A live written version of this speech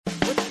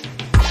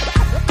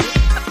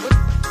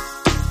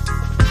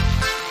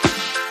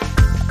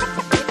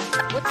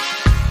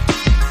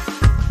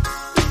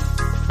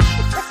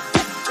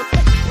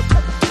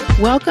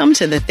Welcome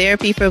to the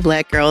Therapy for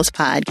Black Girls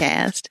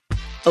podcast,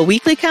 a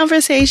weekly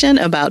conversation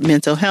about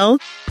mental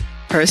health,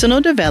 personal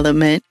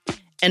development,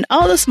 and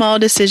all the small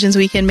decisions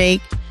we can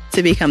make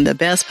to become the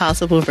best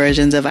possible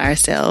versions of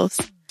ourselves.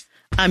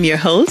 I'm your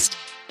host,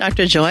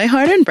 Dr. Joy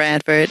Harden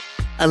Bradford,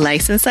 a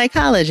licensed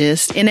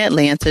psychologist in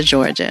Atlanta,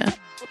 Georgia.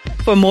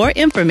 For more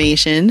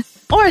information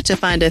or to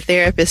find a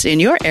therapist in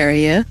your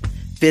area,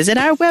 visit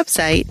our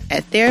website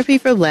at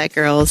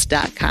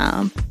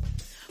therapyforblackgirls.com.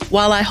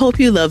 While I hope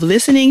you love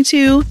listening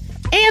to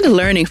and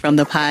learning from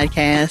the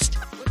podcast,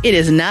 it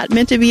is not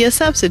meant to be a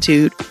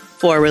substitute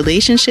for a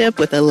relationship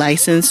with a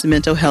licensed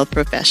mental health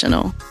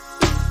professional.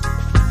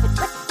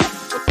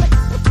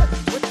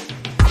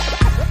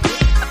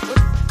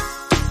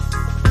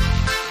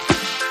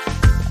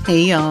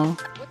 Hey y'all,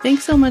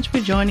 thanks so much for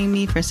joining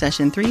me for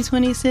session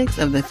 326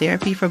 of the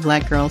Therapy for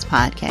Black Girls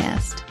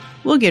podcast.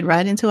 We'll get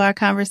right into our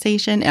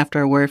conversation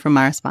after a word from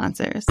our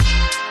sponsors.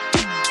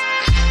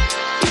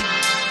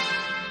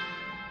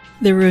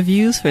 The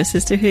reviews for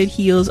Sisterhood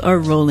Heals are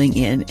rolling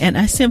in, and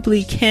I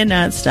simply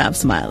cannot stop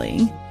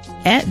smiling.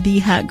 At The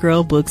Hot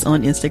Girl Books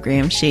on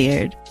Instagram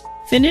shared,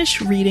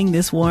 "Finished reading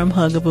this warm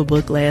hug of a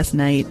book last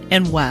night,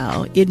 and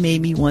wow, it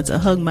made me want to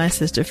hug my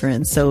sister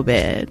friend so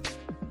bad."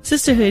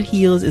 Sisterhood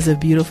Heals is a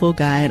beautiful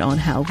guide on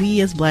how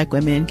we as Black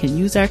women can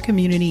use our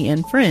community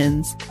and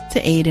friends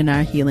to aid in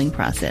our healing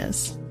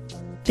process.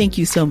 Thank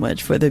you so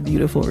much for the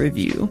beautiful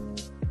review.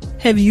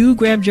 Have you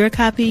grabbed your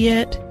copy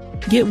yet?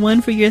 Get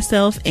one for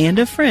yourself and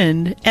a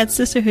friend at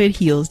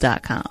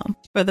sisterhoodheals.com.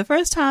 For the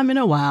first time in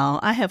a while,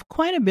 I have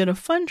quite a bit of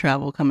fun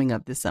travel coming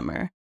up this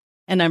summer,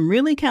 and I'm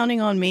really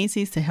counting on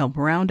Macy's to help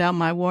round out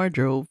my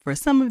wardrobe for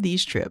some of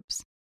these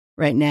trips.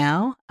 Right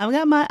now, I've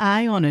got my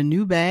eye on a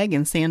new bag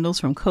and sandals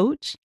from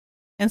Coach,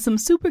 and some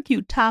super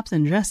cute tops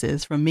and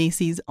dresses from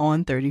Macy's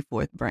On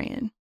 34th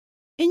brand.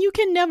 And you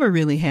can never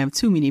really have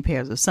too many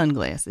pairs of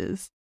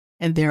sunglasses,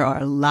 and there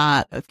are a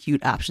lot of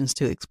cute options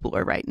to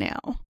explore right now.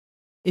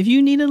 If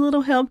you need a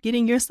little help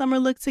getting your summer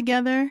look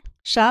together,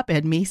 shop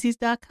at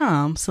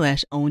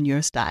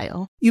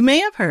Macys.com/ownyourstyle. You may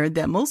have heard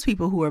that most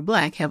people who are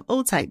Black have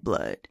O-type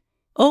blood.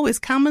 O is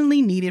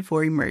commonly needed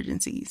for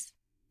emergencies.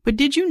 But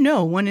did you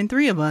know 1 in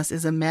 3 of us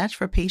is a match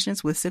for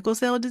patients with sickle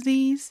cell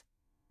disease?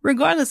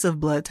 Regardless of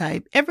blood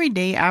type, every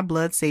day our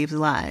blood saves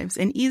lives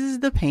and eases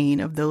the pain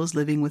of those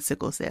living with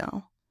sickle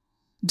cell.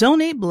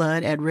 Donate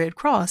blood at Red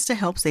Cross to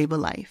help save a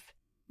life.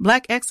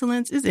 Black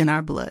excellence is in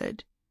our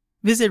blood.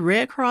 Visit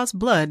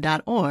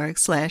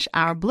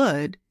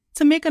redcrossblood.org/ourblood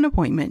to make an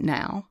appointment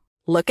now.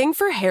 Looking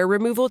for hair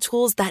removal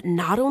tools that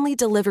not only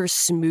deliver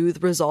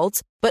smooth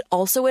results, but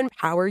also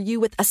empower you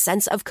with a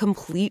sense of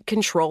complete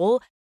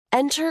control?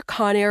 Enter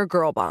Conair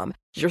Girl Bomb,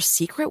 your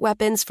secret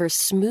weapons for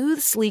smooth,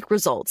 sleek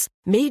results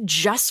made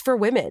just for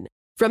women.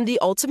 From the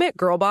ultimate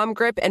Girl Bomb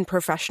grip and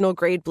professional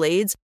grade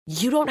blades,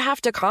 you don't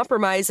have to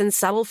compromise and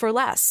settle for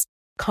less.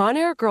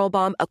 Conair Girl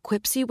Bomb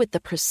equips you with the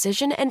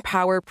precision and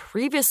power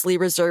previously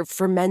reserved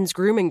for men's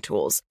grooming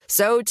tools.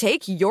 So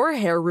take your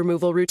hair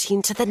removal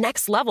routine to the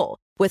next level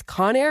with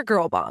Conair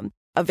Girl Bomb.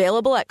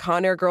 Available at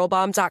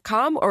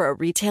ConairGirlBomb.com or a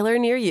retailer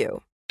near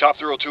you. Top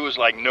Thrill 2 is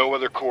like no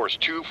other course.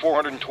 2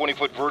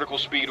 420-foot vertical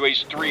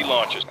speedways, 3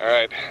 launches. All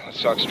right,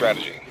 let's talk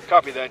strategy.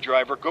 Copy that,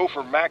 driver. Go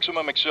for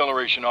maximum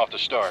acceleration off the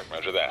start.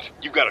 Roger that.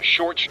 You've got a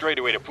short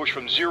straightaway to push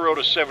from 0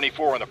 to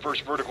 74 on the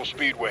first vertical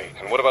speedway.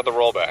 And what about the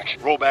rollback?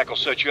 Rollback will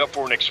set you up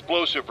for an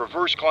explosive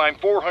reverse climb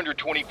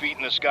 420 feet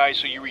in the sky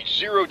so you reach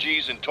 0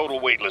 G's in total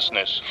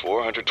weightlessness.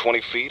 420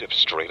 feet of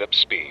straight-up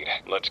speed.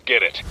 Let's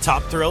get it.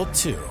 Top Thrill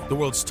 2, the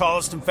world's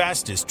tallest and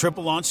fastest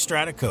triple-launch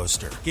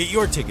stratocoaster. Get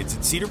your tickets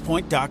at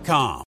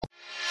cedarpoint.com.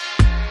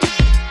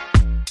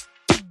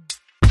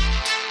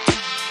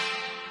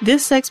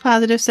 This Sex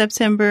Positive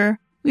September,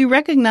 we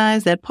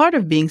recognize that part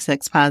of being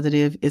sex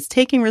positive is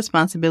taking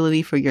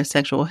responsibility for your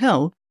sexual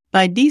health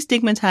by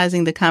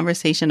destigmatizing the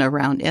conversation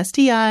around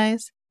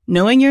STIs,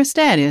 knowing your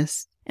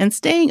status, and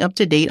staying up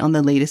to date on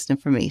the latest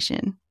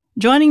information.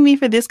 Joining me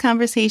for this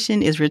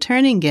conversation is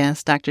returning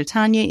guest Dr.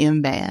 Tanya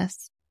M.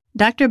 Bass.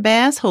 Dr.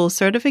 Bass holds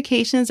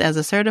certifications as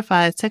a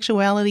certified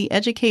sexuality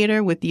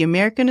educator with the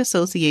American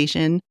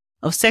Association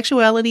of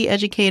Sexuality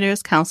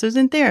Educators, Counselors,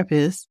 and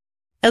Therapists,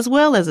 as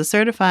well as a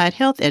certified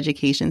health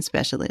education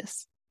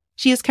specialist.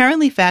 She is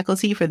currently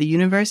faculty for the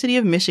University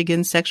of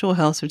Michigan's Sexual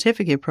Health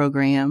Certificate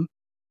Program,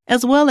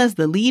 as well as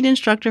the lead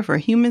instructor for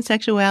human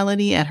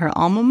sexuality at her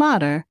alma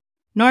mater,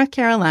 North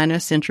Carolina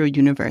Central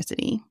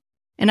University.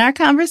 In our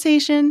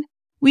conversation,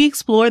 we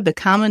explored the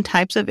common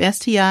types of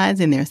STIs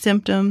and their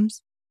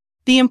symptoms,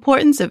 the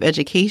importance of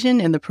education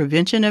in the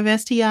prevention of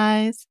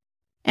STIs,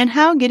 and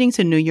how getting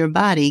to know your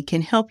body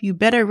can help you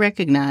better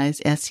recognize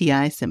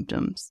STI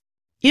symptoms.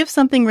 If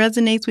something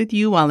resonates with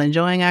you while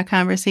enjoying our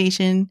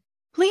conversation,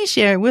 please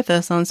share it with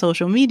us on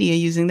social media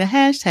using the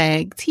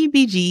hashtag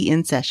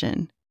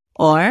TBGInSession.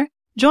 Or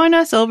join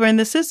us over in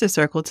the Sister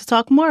Circle to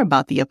talk more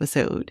about the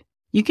episode.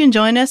 You can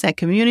join us at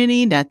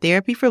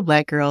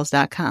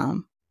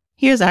community.therapyforblackgirls.com.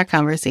 Here's our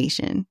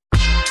conversation.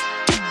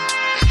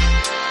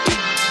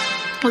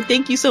 Well,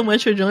 thank you so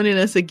much for joining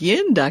us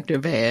again, Dr.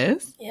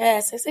 Bass.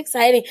 Yes, it's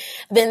exciting.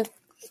 I've been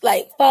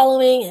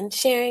following and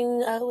sharing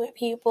with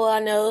people.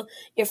 I know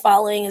your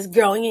following is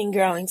growing and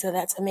growing, so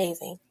that's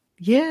amazing.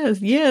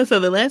 Yes, yeah.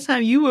 So the last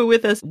time you were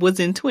with us was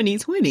in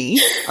 2020.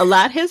 A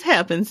lot has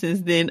happened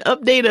since then.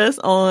 Update us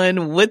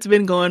on what's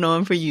been going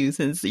on for you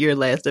since your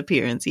last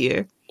appearance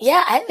here.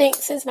 Yeah, I think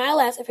since my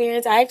last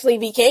appearance, I actually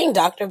became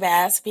Dr.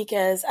 Bass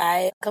because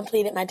I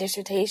completed my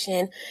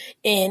dissertation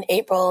in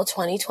April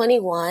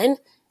 2021.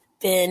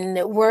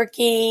 Been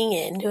working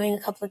and doing a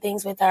couple of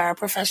things with our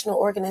professional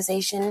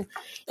organization.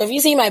 If you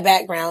see my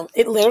background,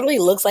 it literally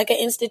looks like an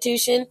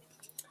institution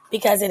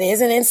because it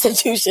is an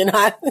institution.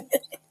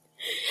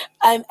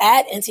 I'm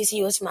at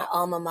NCCU, it's my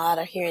alma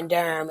mater here in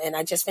Durham, and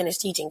I just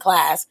finished teaching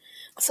class.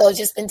 So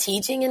just been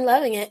teaching and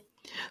loving it.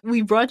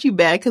 We brought you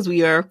back because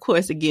we are, of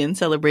course, again,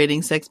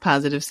 celebrating Sex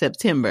Positive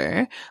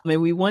September. I mean,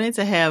 we wanted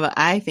to have,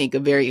 I think, a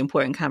very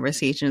important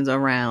conversations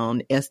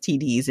around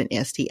STDs and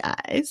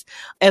STIs.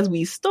 As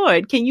we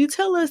start, can you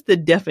tell us the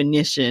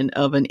definition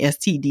of an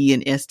STD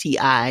and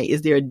STI?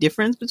 Is there a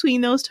difference between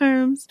those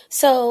terms?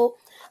 So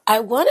I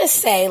want to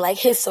say,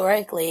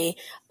 historically,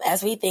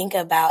 as we think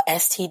about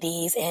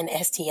STDs and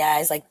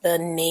STIs, the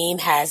name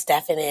has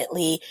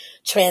definitely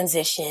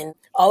transitioned.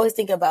 I always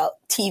think about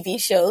TV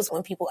shows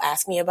when people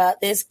ask me about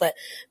this, but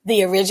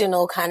the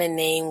original kind of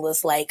name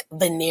was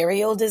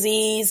venereal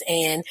disease.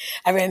 And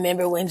I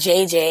remember when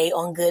JJ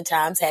on Good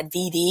Times had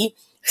VD.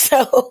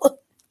 So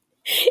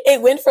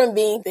it went from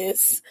being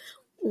this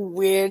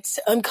weird,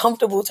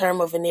 uncomfortable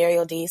term of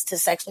venereal disease to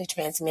sexually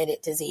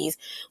transmitted disease,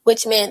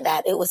 which meant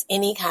that it was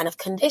any kind of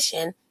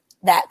condition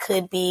that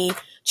could be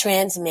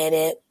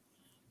transmitted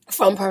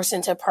from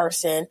person to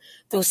person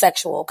through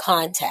sexual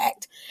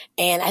contact.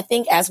 And I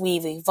think as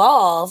we've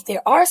evolved,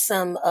 there are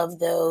some of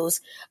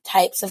those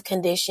types of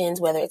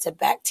conditions, whether it's a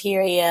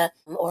bacteria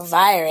or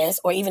virus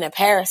or even a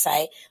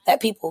parasite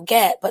that people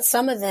get, but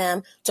some of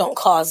them don't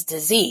cause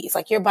disease.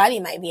 Your body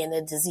might be in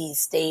a disease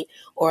state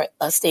or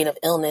a state of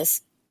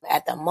illness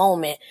at the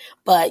moment,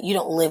 but you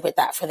don't live with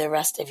that for the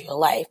rest of your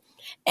life.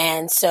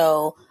 And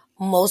so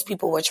most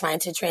people were trying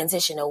to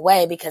transition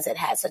away because it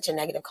had such a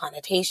negative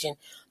connotation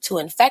to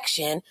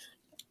infection,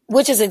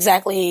 which is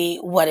exactly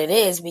what it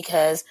is,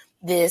 because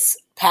this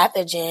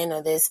pathogen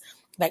or this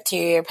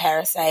bacteria,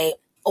 parasite,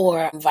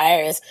 or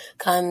virus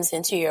comes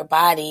into your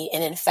body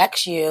and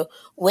infects you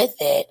with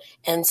it.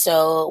 And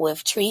so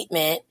with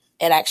treatment,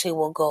 it actually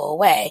will go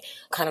away,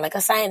 kind of like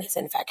a sinus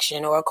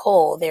infection or a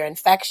cold. They're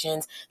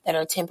infections that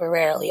are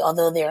temporarily,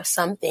 although there are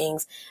some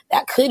things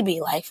that could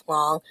be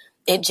lifelong.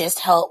 It just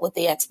helped with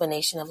the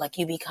explanation of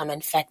you become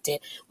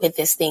infected with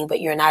this thing, but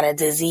you're not a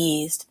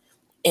diseased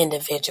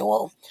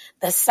individual.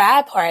 The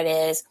sad part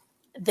is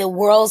the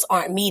worlds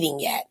aren't meeting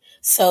yet.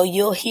 So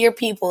you'll hear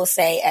people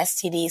say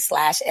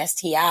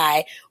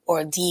STD/STI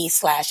or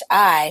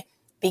D/I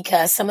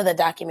because some of the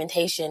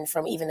documentation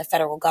from even the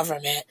federal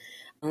government,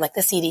 like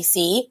the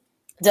CDC,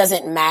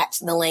 doesn't match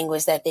the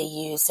language that they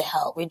use to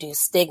help reduce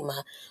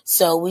stigma.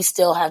 So we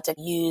still have to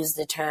use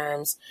the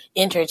terms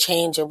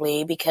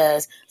interchangeably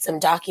because some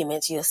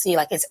documents you'll see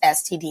it's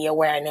STD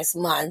Awareness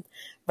Month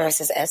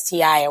versus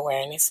STI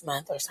Awareness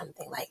Month or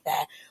something like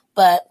that.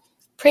 But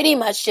pretty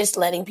much just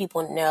letting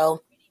people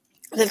know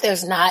that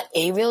there's not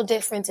a real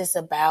difference. It's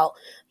about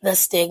the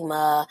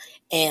stigma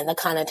and the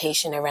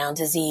connotation around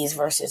disease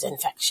versus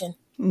infection.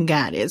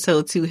 Got it.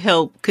 So to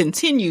help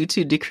continue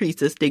to decrease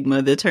the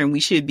stigma, the term we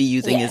should be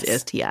using Yes.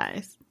 is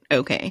STIs.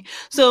 Okay.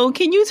 So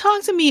can you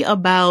talk to me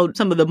about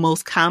some of the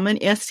most common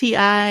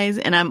STIs?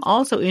 And I'm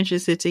also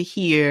interested to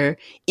hear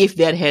if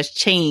that has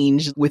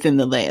changed within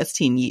the last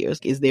 10 years.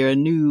 Is there a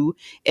new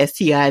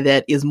STI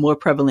that is more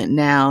prevalent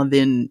now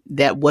than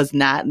that was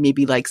not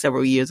maybe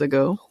several years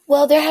ago?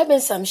 Well, there have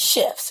been some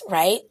shifts,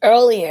 right?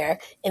 Earlier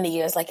in the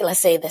years, let's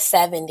say the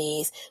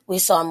 70s, we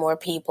saw more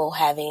people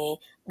having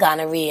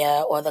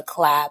gonorrhea or the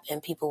clap,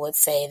 and people would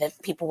say that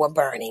people were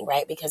burning,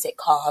 right? Because it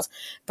caused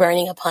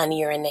burning upon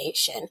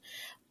urination.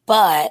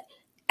 But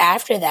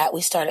after that,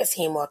 we started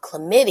seeing more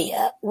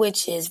chlamydia,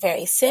 which is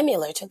very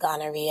similar to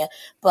gonorrhea,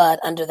 but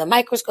under the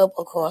microscope,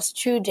 of course,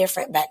 two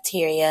different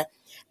bacteria,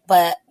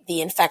 but the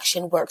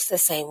infection works the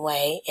same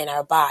way in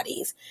our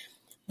bodies.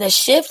 The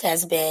shift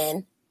has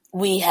been,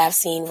 we have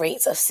seen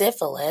rates of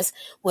syphilis,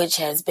 which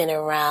has been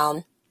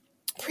around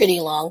pretty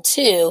long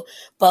too,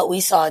 but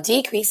we saw a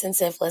decrease in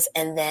syphilis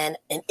and then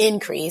an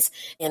increase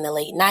in the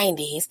late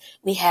 90s.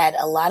 We had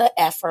a lot of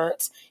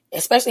efforts,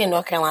 especially in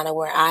North Carolina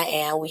where I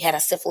am. We had a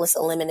syphilis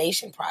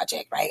elimination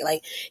project,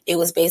 right? It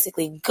was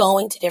basically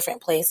going to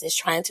different places,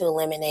 trying to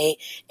eliminate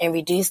and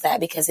reduce that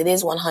because it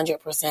is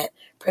 100%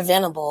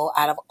 preventable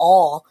out of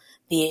all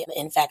the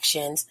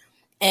infections.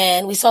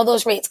 And we saw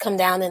those rates come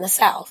down in the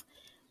South.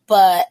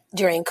 But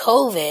during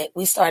COVID,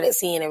 we started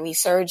seeing a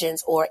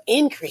resurgence or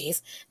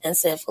increase in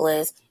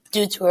syphilis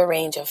due to a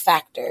range of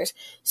factors.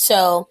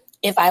 So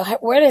if I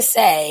were to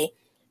say,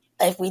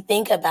 if we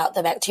think about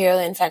the bacterial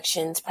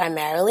infections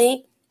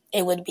primarily,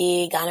 it would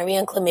be gonorrhea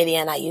and chlamydia,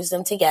 and I use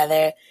them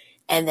together,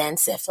 and then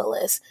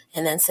syphilis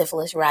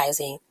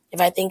rising.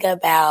 If I think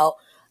about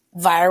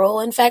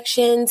viral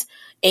infections,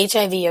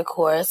 HIV, of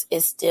course,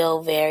 is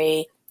still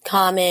very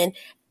common,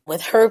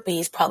 with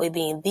herpes probably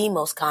being the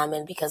most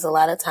common because a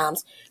lot of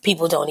times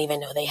people don't even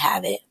know they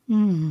have it.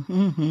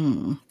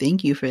 Mm-hmm.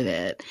 Thank you for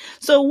that.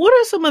 So what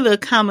are some of the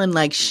common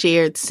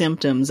shared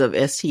symptoms of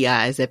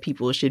STIs that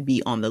people should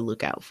be on the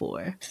lookout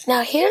for?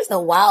 Now, here's the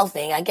wild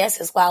thing. I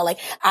guess it's wild.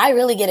 I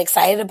really get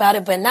excited about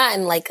it, but not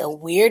in a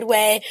weird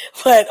way.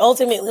 But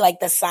ultimately,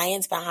 the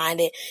science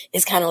behind it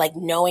is kind of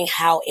knowing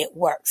how it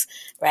works,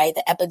 right?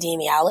 The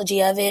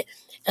epidemiology of it.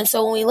 And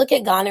so when we look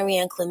at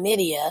gonorrhea and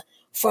chlamydia,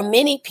 for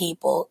many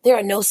people, there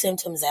are no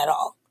symptoms at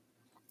all.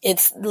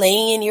 It's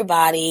laying in your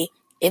body,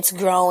 it's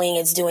growing,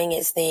 it's doing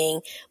its thing,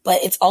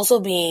 but it's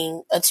also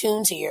being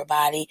attuned to your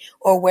body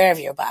or aware of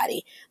your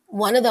body.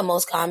 One of the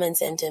most common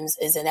symptoms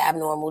is an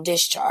abnormal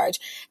discharge,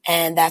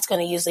 and that's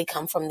going to usually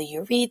come from the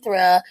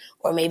urethra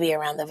or maybe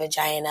around the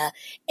vagina.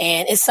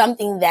 And it's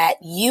something that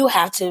you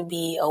have to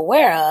be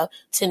aware of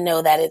to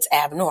know that it's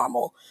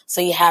abnormal.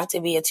 So you have to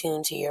be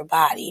attuned to your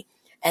body.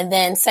 And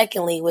then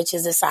secondly, which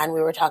is the sign we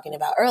were talking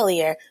about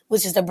earlier,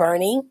 which is the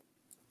burning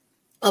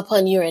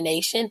upon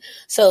urination.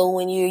 So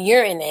when you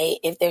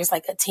urinate, if there's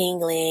a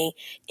tingling,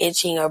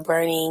 itching, or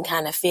burning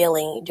kind of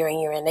feeling during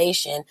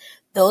urination,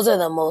 those are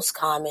the most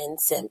common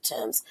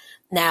symptoms.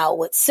 Now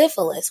with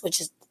syphilis,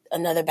 which is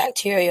another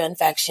bacterial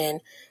infection,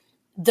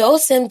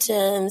 those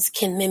symptoms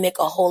can mimic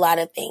a whole lot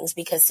of things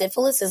because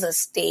syphilis is a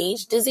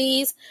stage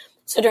disease.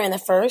 So during the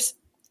first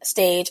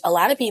stage, a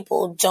lot of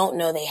people don't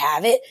know they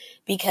have it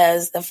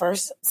because the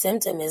first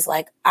symptom is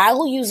I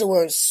will use the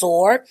word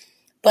sore,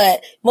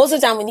 but most of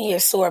the time when you hear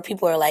sore,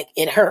 people are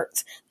it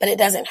hurts, but it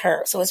doesn't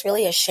hurt. So it's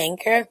really a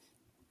chancre,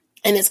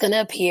 and it's going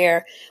to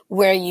appear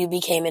where you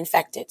became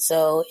infected.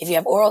 So if you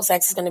have oral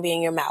sex, it's going to be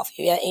in your mouth. If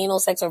you have anal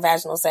sex or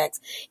vaginal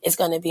sex, it's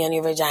going to be on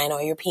your vagina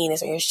or your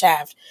penis or your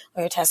shaft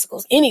or your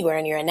testicles, anywhere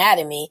in your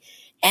anatomy.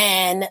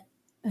 And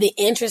the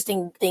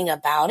interesting thing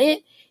about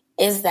it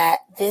is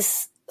that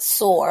this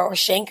sore or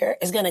chancre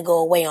is going to go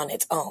away on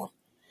its own.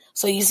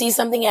 So you see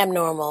something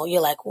abnormal,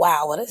 you're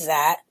wow, what is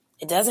that?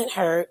 It doesn't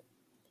hurt.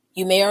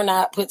 You may or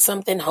not put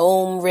something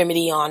home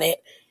remedy on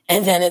it,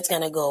 and then it's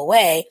going to go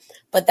away.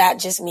 But that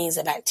just means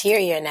the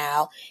bacteria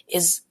now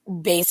is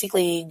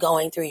basically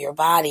going through your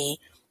body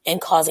and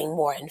causing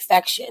more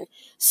infection.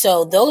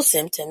 So those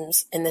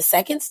symptoms in the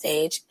second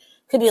stage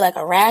could be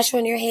a rash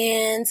on your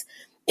hands.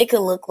 It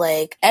could look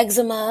like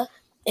eczema.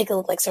 It could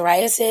look like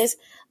psoriasis.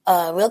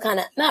 Real kind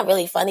of, not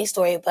really funny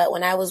story, but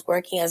when I was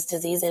working as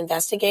disease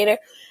investigator,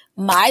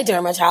 my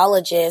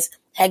dermatologist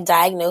had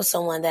diagnosed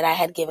someone that I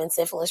had given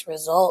syphilis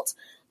results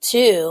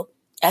to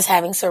as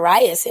having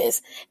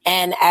psoriasis.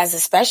 And as a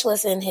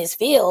specialist in his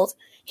field,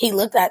 he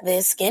looked at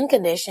this skin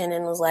condition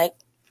and was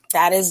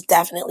that is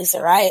definitely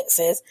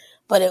psoriasis,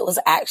 but it was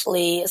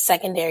actually a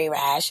secondary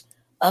rash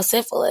of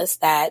syphilis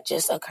that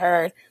just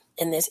occurred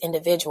in this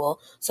individual.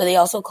 So they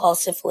also call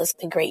syphilis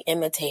the great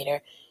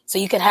imitator. So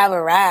you could have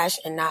a rash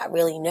and not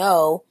really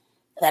know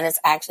that it's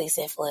actually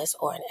syphilis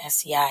or an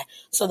STI.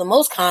 So the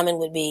most common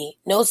would be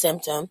no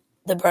symptom,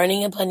 the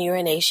burning upon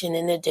urination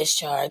and the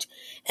discharge,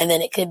 and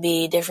then it could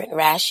be different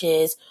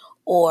rashes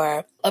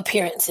or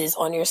appearances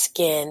on your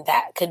skin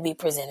that could be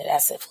presented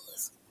as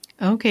syphilis.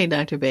 Okay,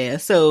 Dr.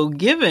 Bass. So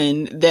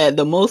given that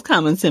the most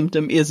common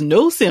symptom is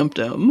no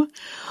symptom,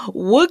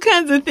 what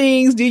kinds of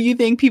things do you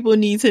think people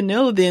need to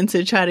know then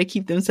to try to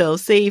keep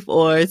themselves safe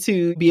or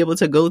to be able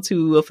to go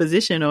to a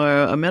physician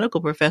or a medical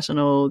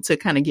professional to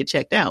kind of get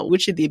checked out?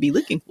 What should they be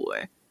looking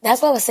for?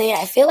 That's what I was saying.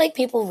 I feel like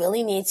people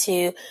really need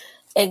to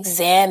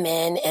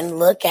examine and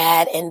look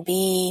at and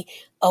be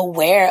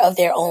aware of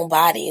their own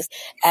bodies.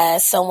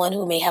 As someone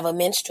who may have a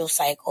menstrual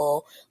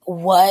cycle,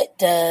 what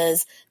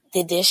does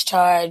the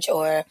discharge,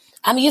 or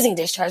I'm using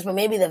discharge, but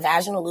maybe the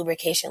vaginal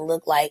lubrication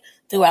look like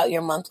throughout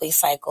your monthly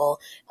cycle,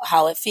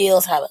 how it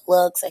feels, how it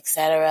looks,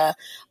 etc.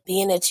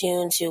 Being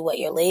attuned to what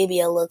your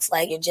labia looks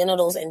like, your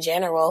genitals in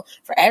general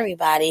for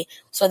everybody,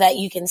 so that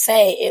you can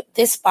say,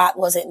 this spot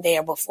wasn't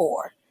there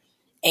before,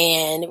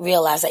 and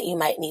realize that you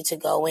might need to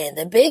go in.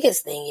 The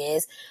biggest thing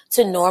is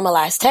to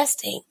normalize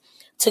testing,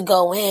 to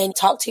go in,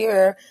 talk to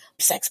your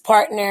sex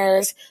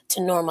partners, to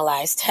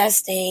normalize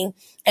testing,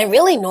 and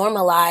really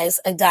normalize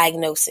a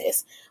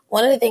diagnosis.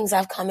 One of the things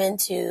I've come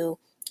into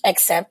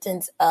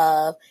acceptance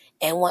of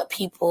and want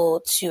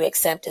people to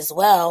accept as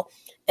well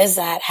is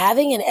that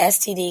having an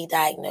STD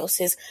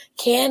diagnosis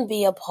can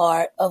be a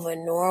part of a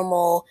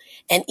normal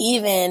and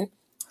even,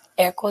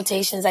 air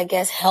quotations, I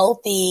guess,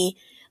 healthy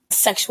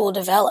sexual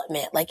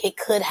development. It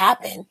could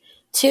happen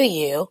to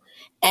you,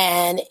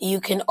 and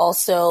you can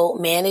also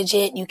manage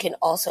it. You can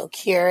also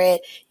cure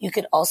it. You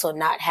could also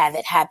not have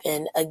it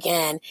happen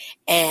again.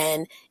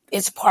 And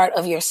it's part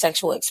of your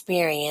sexual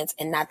experience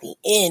and not the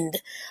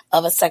end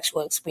of a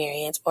sexual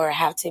experience, or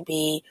have to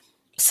be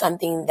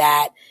something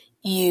that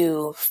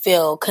you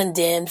feel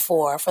condemned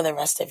for the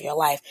rest of your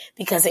life,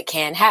 because it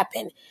can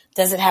happen.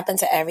 Does it happen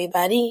to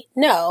everybody?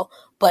 No.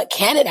 But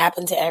can it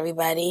happen to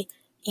everybody?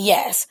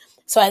 Yes.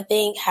 So I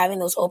think having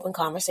those open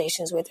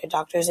conversations with your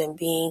doctors and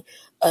being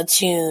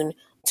attuned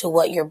to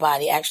what your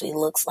body actually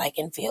looks like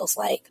and feels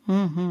like.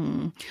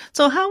 Mm-hmm.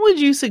 So how would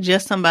you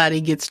suggest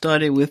somebody get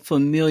started with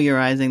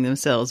familiarizing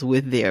themselves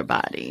with their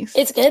bodies?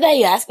 It's good that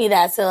you asked me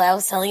that. So I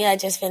was telling you I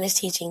just finished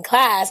teaching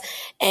class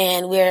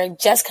and we're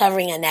just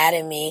covering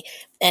anatomy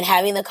and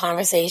having the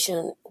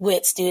conversation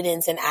with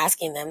students and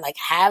asking them, like,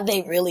 have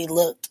they really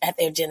looked at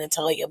their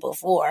genitalia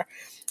before?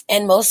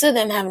 And most of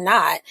them have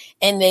not.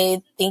 And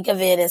they think of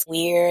it as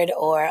weird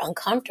or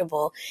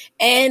uncomfortable.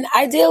 And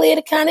ideally,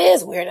 it kind of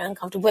is weird and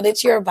uncomfortable, but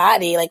it's your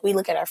body. Like, we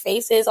look at our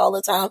faces all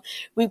the time.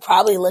 We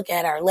probably look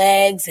at our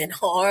legs and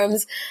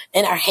arms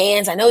and our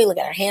hands. I know we look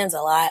at our hands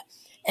a lot.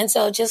 And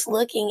so just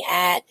looking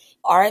at,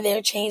 are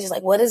there changes?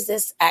 Like, what is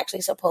this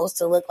actually supposed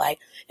to look like?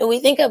 And we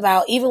think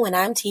about, even when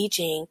I'm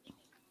teaching,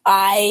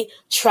 I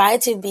try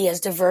to be as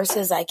diverse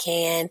as I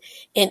can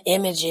in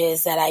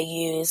images that I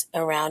use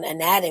around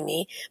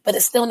anatomy, but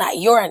it's still not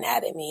your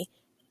anatomy.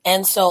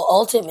 And so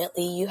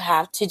ultimately you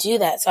have to do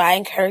that. So I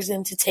encourage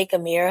them to take a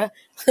mirror,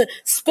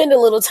 spend a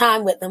little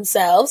time with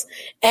themselves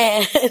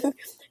and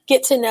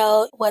get to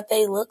know what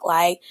they look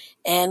like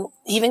and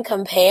even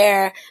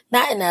compare,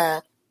 not in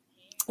a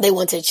they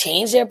want to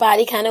change their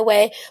body kind of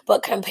way,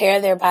 but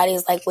compare their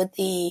bodies like with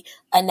the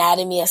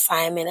anatomy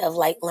assignment of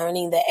like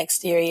learning the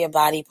exterior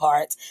body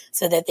parts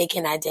so that they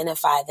can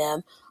identify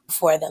them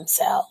for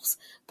themselves.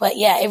 But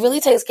yeah, it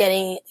really takes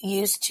getting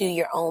used to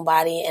your own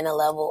body and a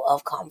level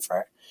of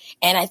comfort.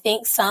 And I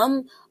think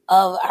some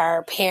of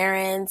our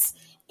parents,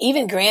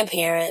 even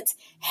grandparents,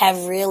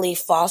 have really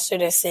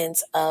fostered a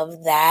sense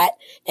of that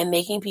and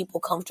making people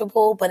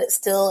comfortable, but it's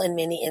still in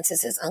many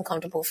instances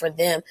uncomfortable for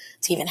them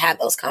to even have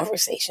those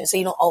conversations. So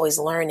you don't always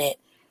learn it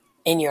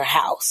in your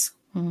house.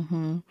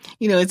 Mm-hmm.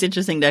 You know, it's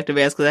interesting, Dr.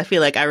 Bass, because I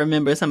feel like I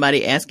remember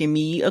somebody asking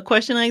me a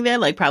question like that,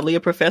 like probably a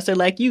professor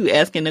like you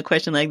asking a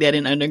question like that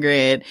in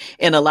undergrad,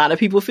 and a lot of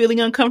people feeling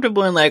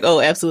uncomfortable and like, oh,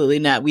 absolutely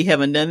not. We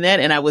haven't done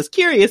that. And I was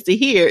curious to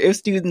hear if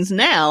students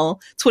now,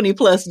 20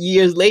 plus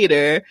years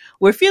later,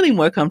 were feeling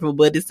more comfortable,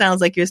 but it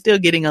sounds like you're still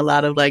getting a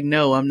lot of like,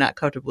 no, I'm not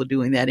comfortable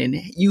doing that. And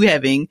you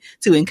having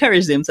to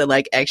encourage them to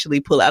like actually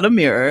pull out a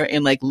mirror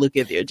and like look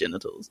at their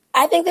genitals.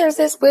 I think there's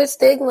this weird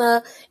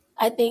stigma,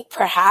 I think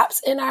perhaps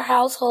in our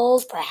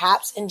households,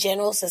 perhaps in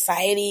general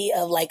society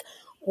of like,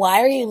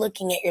 why are you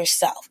looking at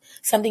yourself?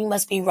 Something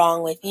must be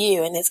wrong with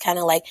you. And it's kind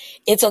of like,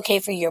 it's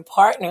okay for your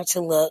partner to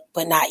look,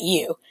 but not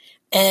you.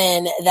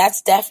 And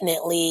that's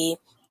definitely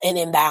an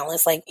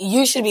imbalance. Like,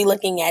 you should be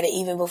looking at it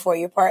even before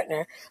your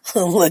partner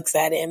looks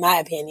at it, in my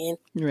opinion.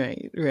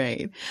 Right,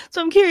 right.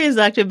 So I'm curious,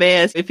 Dr.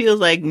 Bass, it feels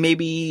like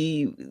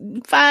maybe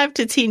 5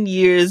 to 10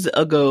 years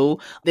ago,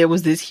 there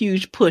was this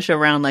huge push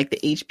around like the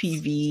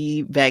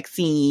HPV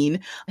vaccine.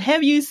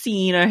 Have you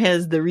seen, or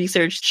has the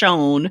research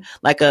shown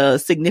like a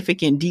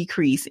significant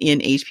decrease in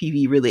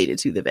HPV related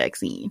to the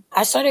vaccine?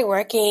 I started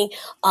working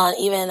on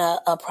even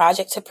a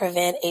project to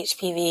prevent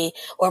HPV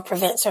or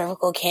prevent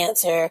cervical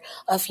cancer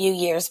a few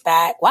years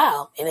back.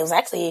 Wow. And it was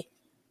actually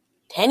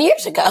 10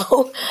 years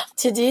ago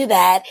to do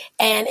that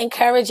and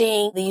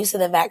encouraging the use of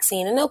the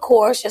vaccine. And of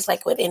course, just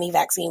like with any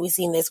vaccine, we've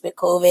seen this with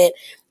COVID,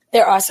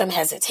 there are some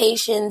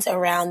hesitations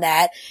around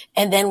that.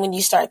 And then when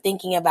you start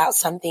thinking about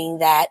something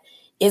that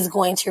is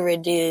going to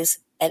reduce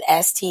an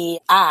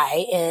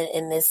STI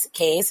in this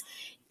case,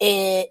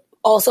 it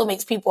also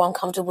makes people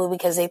uncomfortable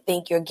because they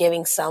think you're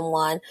giving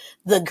someone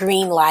the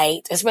green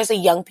light, especially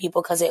young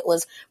people, because it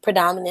was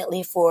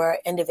predominantly for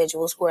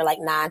individuals who are like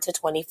 9 to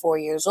 24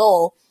 years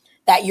old,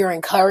 that you're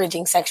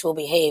encouraging sexual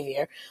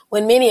behavior.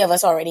 When many of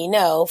us already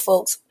know,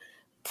 folks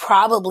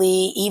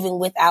probably even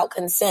without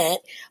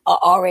consent are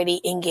already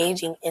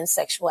engaging in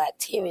sexual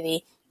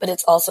activity, but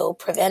it's also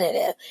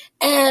preventative.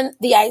 And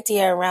the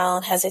idea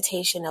around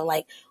hesitation of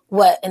like,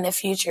 what in the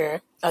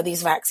future are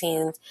these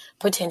vaccines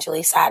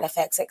potentially side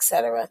effects,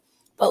 etc.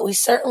 But we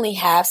certainly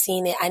have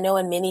seen it. I know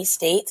in many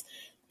states,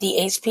 the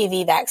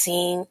HPV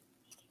vaccine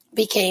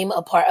became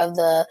a part of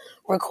the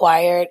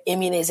required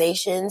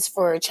immunizations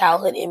for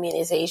childhood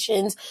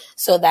immunizations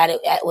so that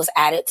it was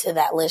added to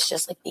that list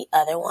just like the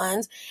other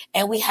ones.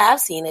 And we have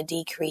seen a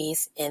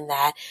decrease in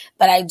that.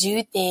 But I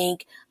do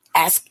think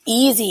as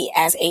easy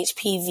as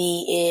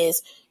HPV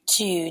is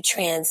to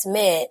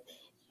transmit,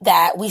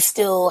 that we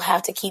still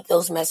have to keep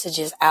those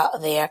messages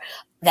out there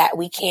that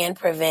we can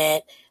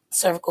prevent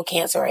cervical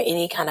cancer or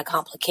any kind of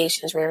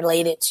complications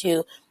related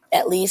to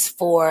at least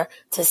 4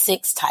 to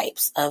 6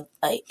 types of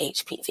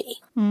HPV.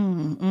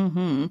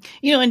 Mm-hmm.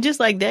 You know, and just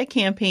like that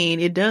campaign,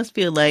 it does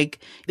feel like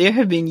there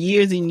have been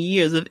years and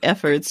years of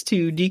efforts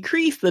to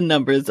decrease the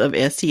numbers of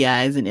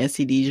STIs and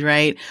STDs,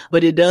 right?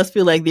 But it does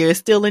feel like there is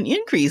still an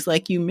increase,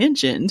 like you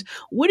mentioned.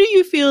 What do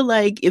you feel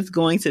like it's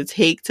going to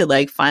take to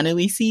like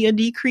finally see a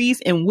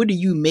decrease? And what do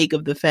you make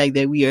of the fact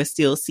that we are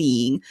still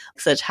seeing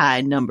such high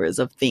numbers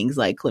of things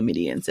like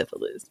chlamydia and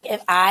syphilis?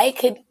 If I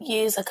could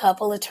use a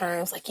couple of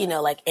terms, like, you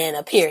know, like in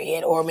a period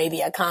or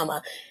maybe a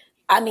comma,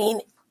 I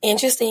mean,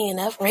 interesting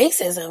enough,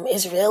 racism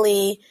is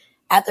really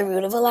at the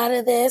root of a lot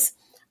of this.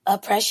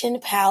 Oppression,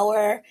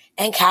 power,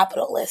 and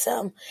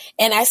capitalism.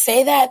 And I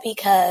say that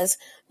because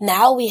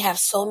now we have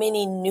so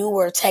many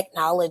newer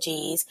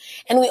technologies,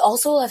 and we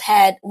also have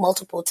had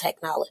multiple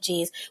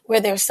technologies where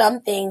there's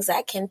some things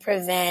that can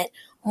prevent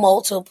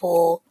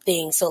multiple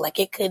things. So like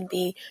it could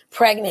be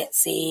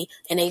pregnancy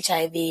and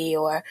HIV,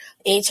 or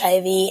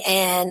HIV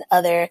and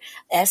other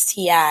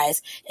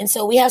STIs. And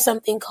so we have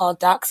something called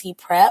Doxy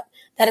Prep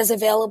that is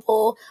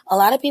available. A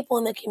lot of people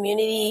in the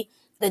community,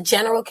 the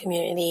general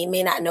community,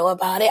 may not know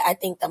about it. I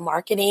think the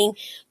marketing,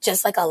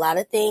 just like a lot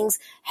of things,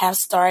 have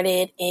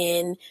started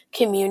in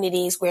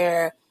communities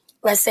where,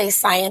 let's say,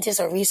 scientists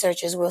or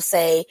researchers will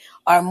say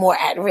are more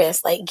at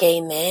risk, like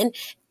gay men.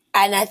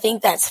 And I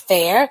think that's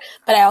fair.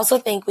 But I also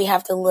think we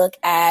have to look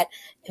at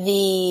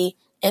the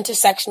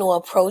intersectional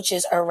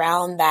approaches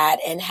around that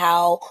and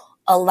how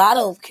a lot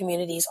of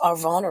communities are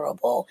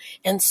vulnerable.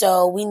 And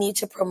so we need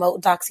to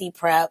promote Doxy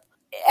Prep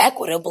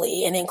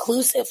equitably and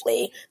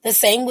inclusively. The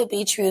same would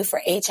be true for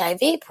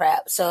HIV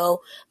PrEP.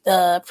 So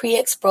the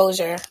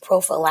pre-exposure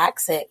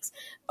prophylaxis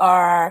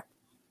are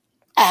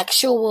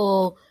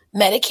actual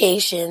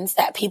medications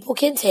that people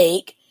can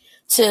take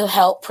to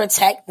help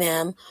protect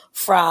them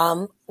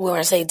from, we're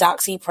going to say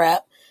Doxy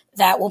Prep,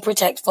 that will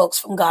protect folks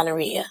from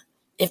gonorrhea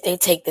if they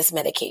take this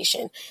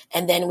medication.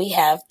 And then we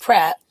have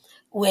PrEP,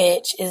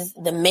 which is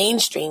the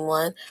mainstream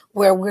one,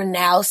 where we're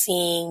now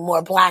seeing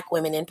more Black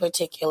women in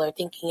particular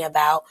thinking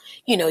about,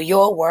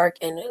 your work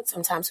and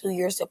sometimes who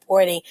you're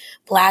supporting,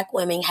 Black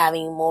women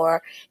having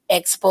more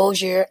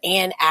exposure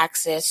and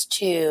access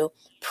to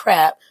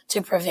PrEP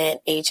to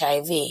prevent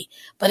HIV.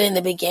 But in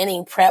the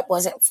beginning, PrEP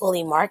wasn't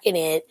fully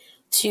marketed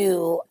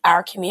to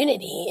our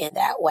community in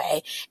that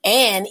way.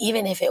 And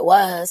even if it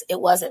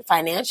wasn't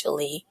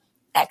financially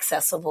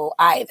accessible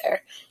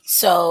either.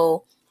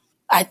 So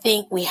I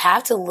think we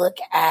have to look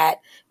at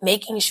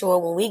making sure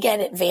when we get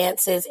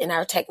advances in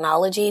our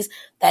technologies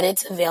that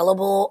it's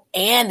available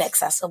and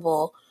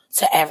accessible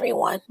to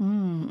everyone.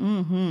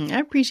 I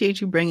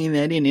appreciate you bringing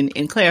that in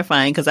and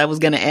clarifying, because I was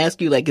going to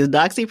ask you, is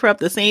Doxy Prep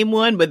the same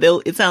one? But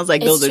it sounds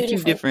like those are two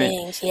different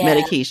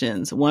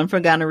medications, one for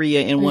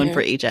gonorrhea and one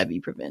for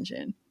HIV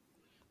prevention.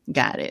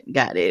 Got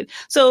it.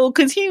 So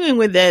continuing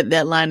with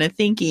that line of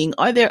thinking,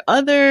 are there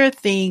other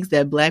things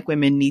that Black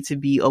women need to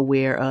be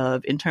aware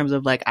of in terms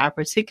of our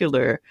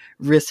particular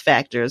risk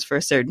factors for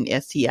certain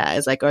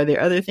STIs? Are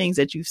there other things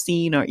that you've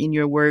seen or in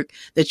your work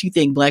that you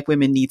think Black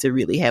women need to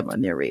really have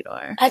on their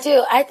radar? I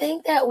do. I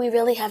think that we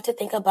really have to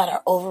think about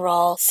our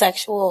overall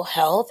sexual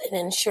health and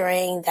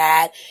ensuring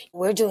that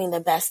we're doing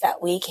the best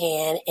that we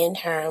can in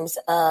terms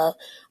of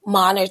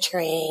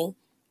monitoring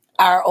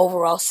our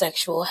overall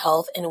sexual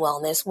health and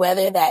wellness,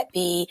 whether that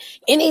be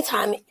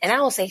anytime, and I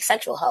don't say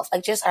sexual health,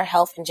 just our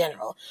health in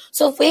general.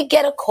 So if we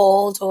get a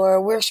cold or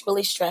we're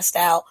really stressed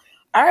out,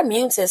 our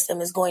immune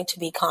system is going to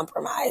be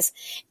compromised.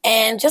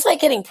 And just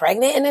like getting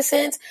pregnant, in a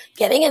sense,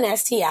 getting an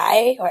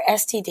STI or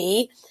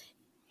STD,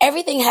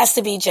 everything has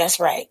to be just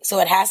right. So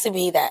it has to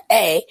be that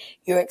A,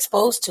 you're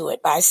exposed to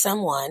it by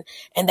someone,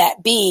 and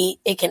that B,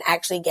 it can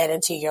actually get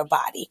into your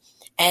body.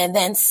 And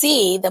then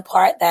C, the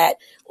part that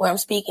where I'm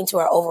speaking to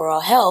our overall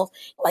health,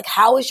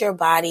 how is your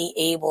body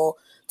able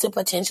to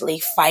potentially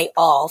fight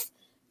off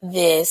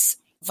this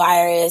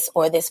virus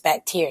or this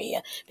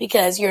bacteria?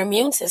 Because your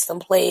immune system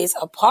plays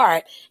a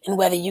part in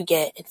whether you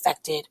get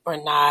infected or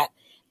not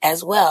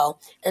as well.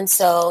 And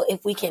so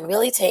if we can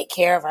really take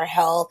care of our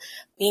health,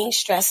 being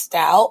stressed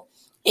out,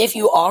 if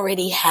you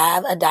already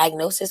have a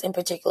diagnosis in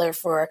particular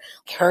for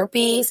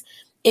herpes,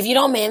 if you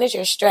don't manage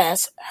your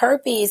stress,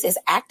 herpes is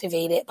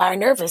activated by our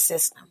nervous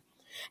system.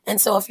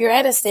 And so if you're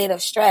at a state of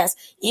stress,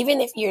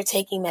 even if you're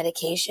taking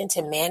medication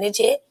to manage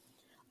it,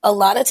 a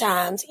lot of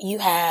times you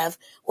have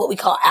what we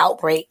call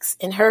outbreaks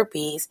in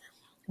herpes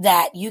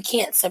that you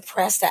can't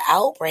suppress the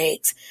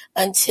outbreaks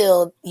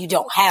until you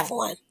don't have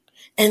one.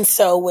 And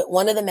so with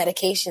one of the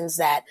medications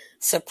that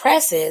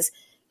suppresses,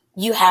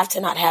 you have to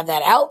not have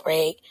that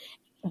outbreak.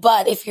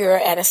 But if you're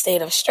at a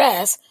state of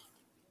stress,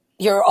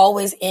 you're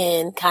always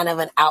in kind of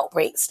an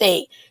outbreak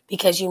state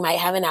because you might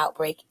have an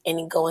outbreak and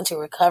you go into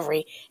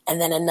recovery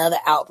and then another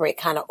outbreak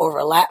kind of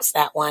overlaps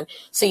that one.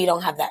 So you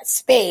don't have that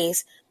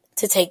space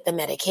to take the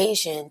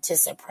medication to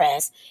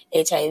suppress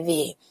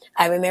HIV.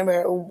 I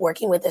remember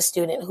working with a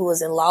student who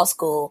was in law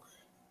school,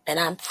 and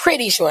I'm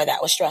pretty sure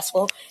that was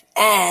stressful.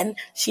 And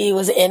she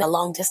was in a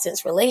long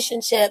distance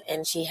relationship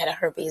and she had a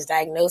herpes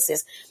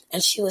diagnosis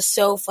and she was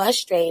so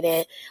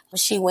frustrated.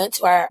 She went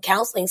to our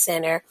counseling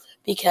center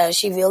because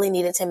she really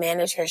needed to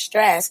manage her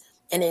stress.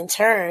 And in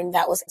turn,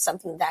 that was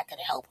something that could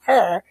help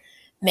her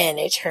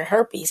manage her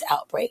herpes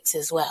outbreaks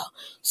as well.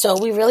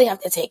 So we really have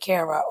to take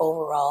care of our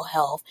overall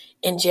health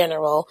in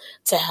general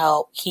to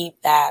help keep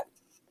that,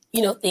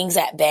 things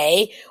at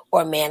bay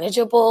or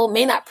manageable.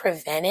 May not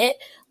prevent it,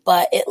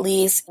 but at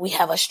least we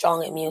have a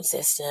strong immune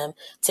system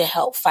to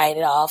help fight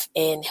it off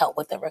and help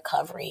with the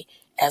recovery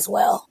as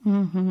well.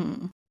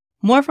 Mm-hmm.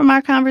 More from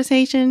our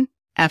conversation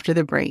after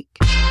the break.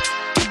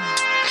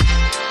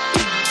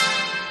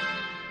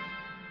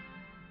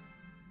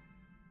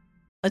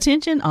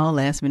 Attention all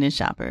last-minute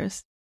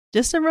shoppers.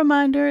 Just a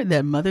reminder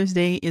that Mother's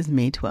Day is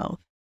May 12th.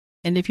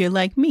 And if you're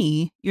like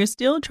me, you're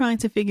still trying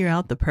to figure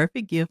out the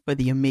perfect gift for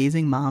the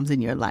amazing moms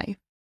in your life.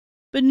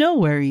 But no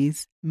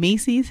worries,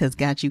 Macy's has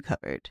got you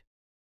covered.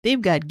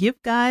 They've got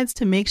gift guides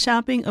to make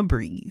shopping a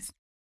breeze.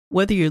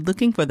 Whether you're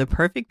looking for the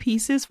perfect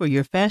pieces for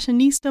your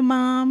fashionista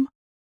mom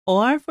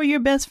or for your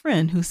best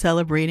friend who's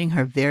celebrating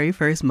her very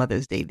first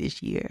Mother's Day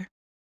this year,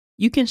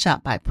 you can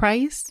shop by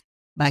price,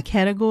 by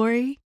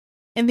category,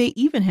 and they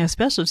even have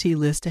specialty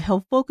lists to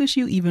help focus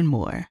you even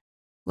more.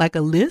 Like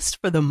a list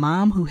for the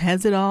mom who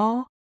has it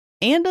all,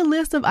 and a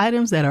list of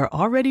items that are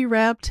already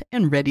wrapped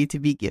and ready to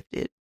be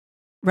gifted.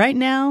 Right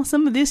now,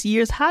 some of this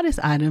year's hottest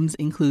items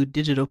include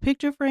digital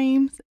picture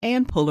frames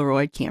and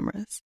Polaroid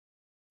cameras.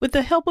 With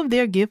the help of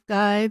their gift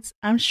guides,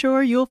 I'm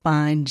sure you'll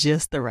find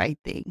just the right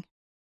thing.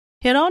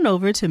 Head on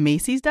over to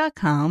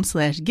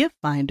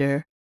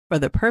Macys.com/giftfinder for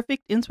the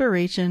perfect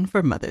inspiration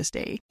for Mother's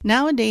Day.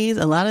 Nowadays,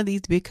 a lot of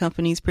these big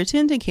companies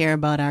pretend to care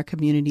about our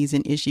communities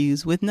and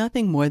issues with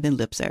nothing more than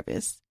lip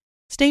service.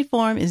 State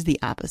Farm is the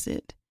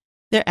opposite.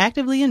 They're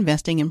actively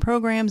investing in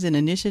programs and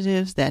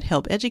initiatives that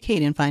help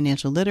educate in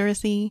financial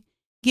literacy,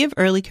 give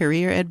early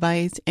career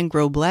advice, and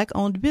grow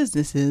Black-owned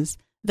businesses,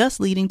 thus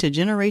leading to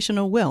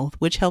generational wealth,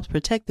 which helps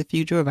protect the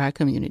future of our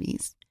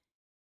communities.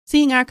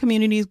 Seeing our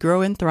communities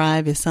grow and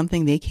thrive is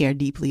something they care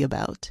deeply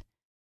about.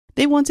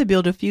 They want to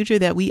build a future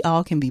that we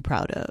all can be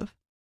proud of.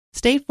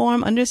 State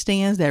Farm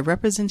understands that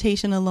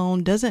representation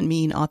alone doesn't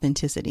mean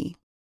authenticity,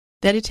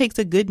 that it takes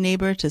a good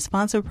neighbor to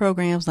sponsor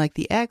programs like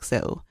the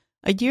AXO,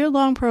 a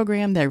year-long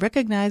program that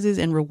recognizes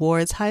and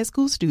rewards high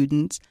school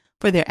students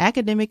for their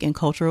academic and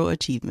cultural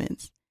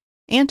achievements,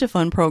 and to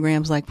fund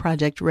programs like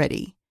Project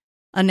Ready,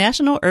 a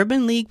National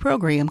Urban League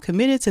program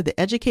committed to the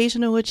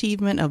educational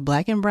achievement of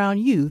Black and Brown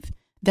youth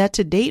that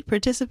to date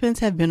participants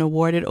have been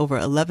awarded over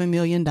 $11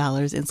 million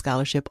in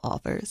scholarship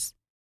offers.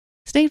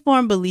 State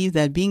Farm believes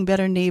that being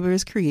better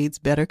neighbors creates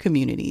better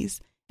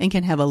communities and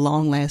can have a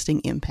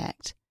long-lasting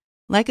impact.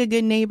 Like a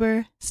good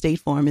neighbor, State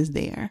Farm is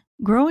there.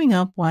 Growing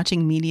up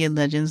watching media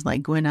legends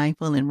like Gwen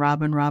Ifill and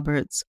Robin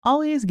Roberts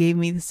always gave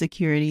me the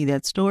security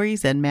that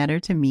stories that matter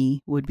to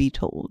me would be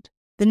told.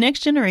 The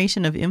next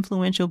generation of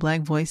influential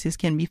Black voices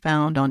can be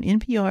found on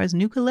NPR's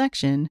new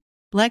collection,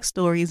 Black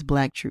Stories,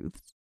 Black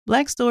Truths.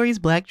 Black Stories,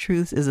 Black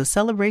Truths is a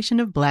celebration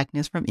of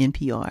Blackness from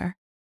NPR.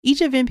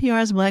 Each of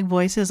NPR's Black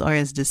voices are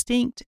as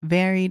distinct,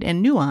 varied,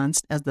 and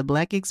nuanced as the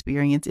Black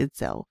experience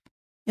itself.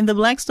 In the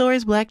Black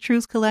Stories, Black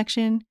Truths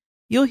collection,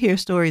 you'll hear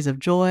stories of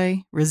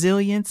joy,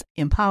 resilience,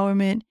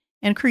 empowerment,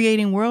 and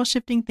creating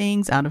world-shifting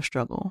things out of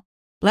struggle.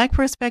 Black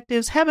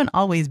perspectives haven't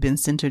always been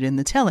centered in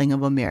the telling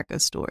of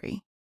America's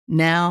story.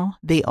 Now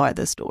they are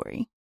the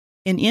story.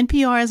 In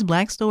NPR's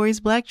Black Stories,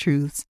 Black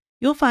Truths,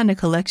 you'll find a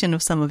collection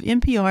of some of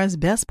NPR's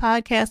best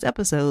podcast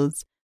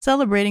episodes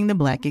celebrating the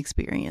Black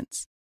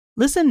experience.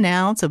 Listen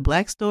now to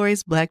Black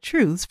Stories, Black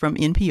Truths from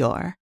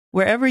NPR,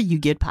 wherever you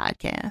get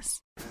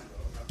podcasts.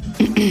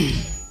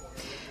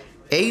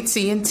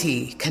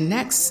 AT&T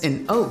connects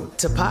an ode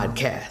to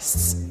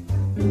podcasts.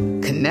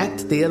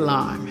 Connect the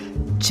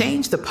alarm.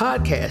 Change the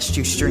podcast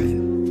you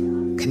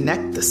stream.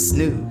 Connect the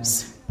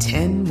snooze.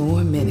 10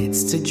 more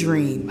minutes to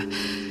dream.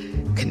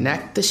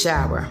 Connect the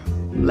shower.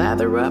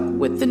 Lather up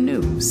with the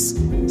news.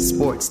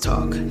 Sports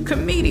talk,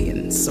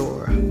 comedians,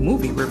 or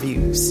movie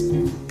reviews.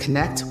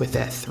 Connect with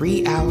that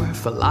 3-hour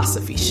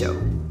philosophy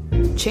show.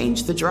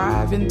 Change the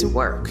drive into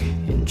work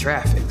in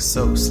traffic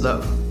so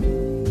slow.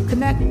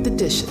 Connect the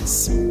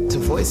dishes to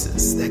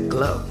voices that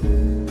glow.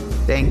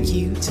 Thank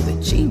you to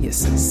the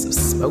geniuses of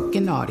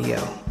spoken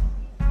audio.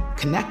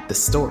 Connect the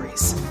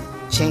stories.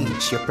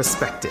 Change your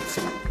perspective.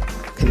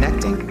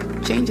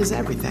 Connecting changes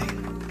everything.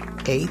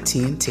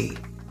 AT&T.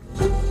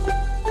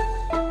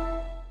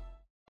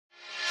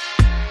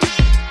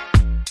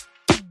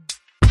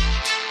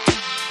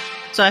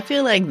 So I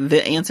feel like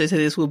the answer to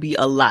this will be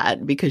a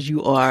lot because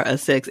you are a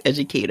sex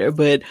educator,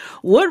 but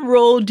what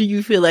role do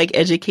you feel like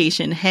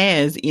education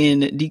has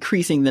in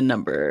decreasing the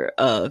number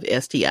of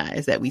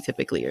STIs that we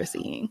typically are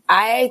seeing?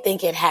 I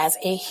think it has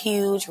a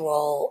huge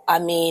role. I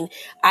mean,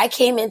 I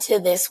came into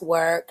this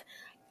work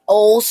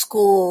old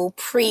school,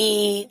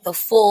 pre the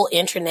full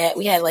internet.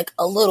 We had like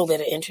a little bit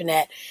of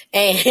internet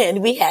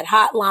and we had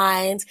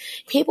hotlines.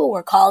 People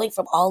were calling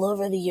from all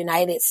over the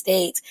United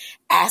States,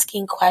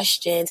 asking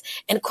questions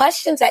and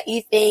questions that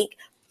you think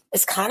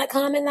is kind of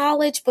common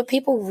knowledge, but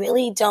people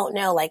really don't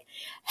know. Like,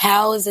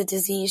 how is a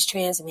disease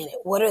transmitted?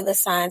 What are the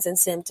signs and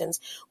symptoms?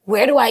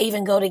 Where do I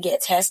even go to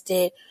get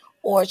tested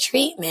or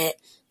treatment?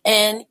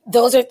 And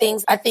those are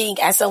things I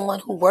think as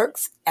someone who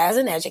works as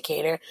an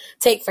educator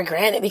take for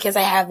granted because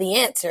I have the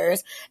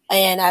answers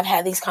and I've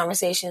had these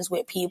conversations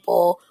with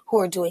people who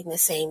are doing the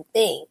same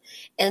thing.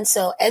 And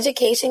so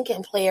education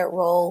can play a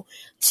role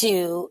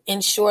to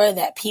ensure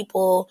that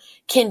people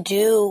can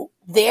do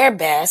their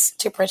best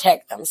to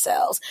protect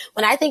themselves.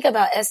 When I think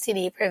about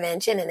STD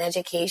prevention and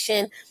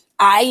education,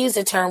 I use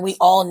the term we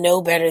all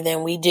know better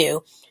than we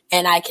do.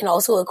 And I can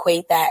also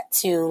equate that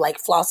to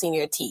like flossing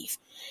your teeth.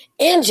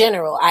 In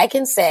general, I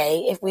can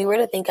say if we were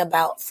to think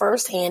about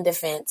firsthand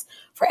defense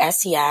for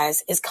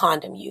STIs is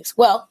condom use.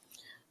 Well,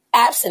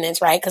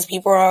 abstinence, right? Because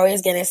people are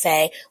always going to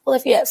say, well,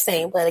 if you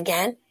abstain, but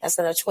again, that's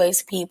not a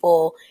choice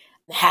people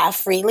have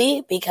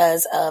freely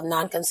because of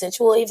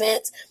non-consensual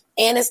events.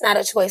 And it's not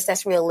a choice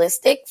that's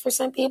realistic for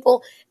some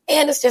people.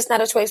 And it's just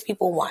not a choice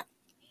people want,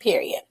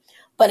 period.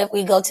 But if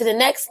we go to the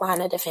next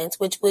line of defense,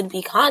 which would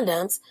be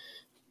condoms,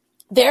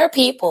 there are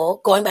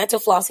people, going back to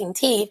flossing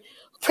teeth,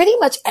 pretty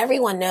much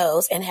everyone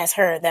knows and has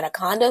heard that a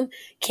condom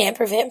can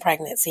prevent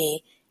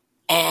pregnancy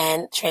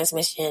and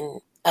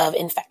transmission of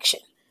infection.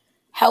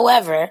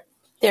 However,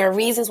 there are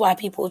reasons why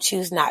people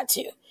choose not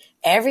to.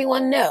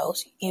 Everyone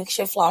knows you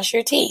should floss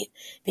your teeth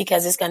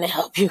because it's going to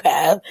help you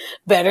have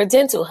better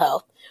dental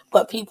health.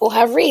 But people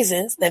have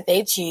reasons that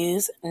they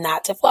choose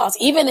not to floss,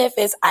 even if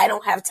it's, I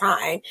don't have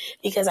time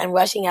because I'm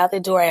rushing out the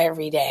door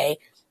every day.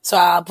 So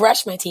I'll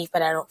brush my teeth,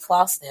 but I don't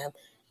floss them.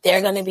 There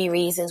are going to be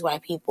reasons why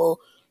people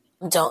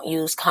don't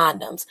use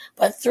condoms.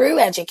 But through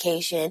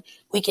education,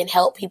 we can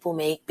help people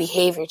make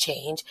behavior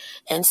change.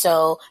 And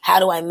so how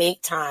do I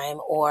make time?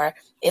 Or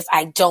if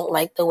I don't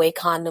like the way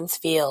condoms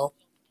feel,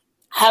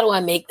 how do I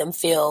make them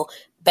feel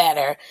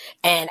better?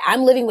 And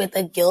I'm living with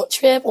a guilt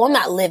trip. Well, I'm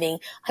not living.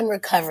 I'm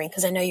recovering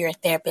because I know you're a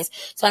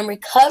therapist. So I'm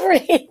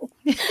recovering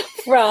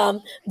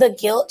from the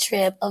guilt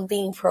trip of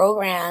being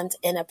programmed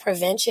in a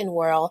prevention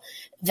world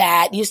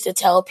that used to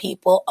tell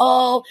people,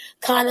 oh,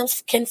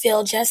 condoms can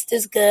feel just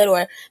as good,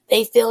 or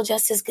they feel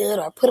just as good,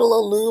 or put a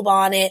little lube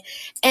on it.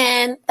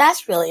 And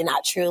that's really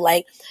not true.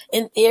 Like,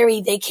 in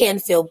theory, they can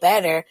feel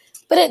better,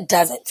 but it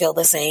doesn't feel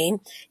the same.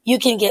 You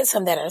can get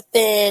some that are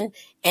thin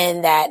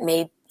and that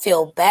may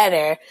feel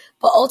better,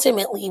 but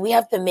ultimately we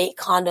have to make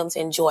condoms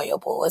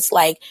enjoyable. It's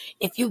like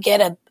if you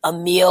get a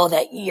meal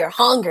that you're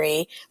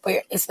hungry,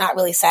 but it's not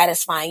really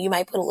satisfying, you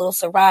might put a little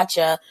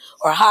sriracha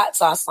or hot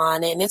sauce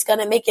on it, and it's going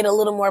to make it a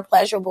little more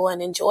pleasurable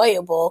and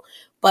enjoyable,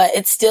 but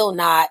it's still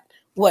not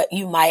what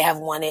you might have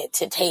wanted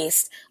to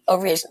taste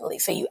originally.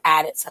 So you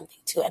added something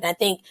to it. And I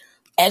think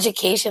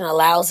education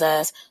allows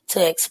us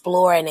to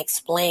explore and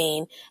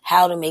explain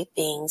how to make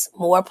things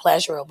more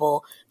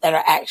pleasurable that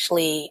are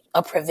actually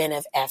a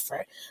preventive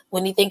effort.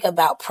 When you think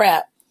about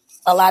PrEP,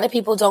 a lot of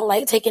people don't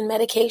like taking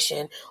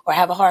medication or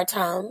have a hard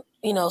time,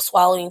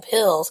 swallowing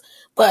pills.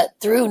 But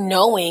through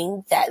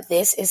knowing that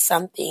this is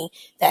something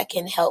that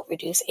can help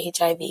reduce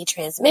HIV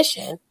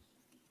transmission,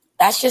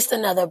 that's just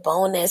another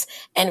bonus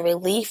and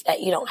relief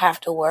that you don't have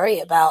to worry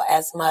about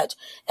as much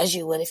as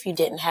you would if you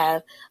didn't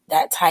have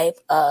that type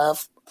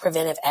of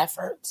preventive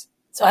efforts.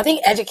 So I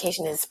think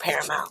education is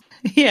paramount.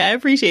 Yeah, I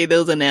appreciate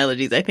those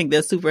analogies. I think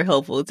that's super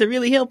helpful to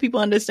really help people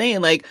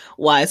understand, like,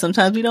 why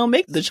sometimes we don't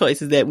make the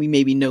choices that we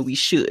maybe know we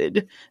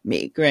should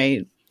make,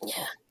 right?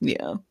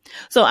 Yeah.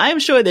 So I'm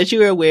sure that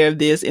you're aware of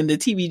this, and the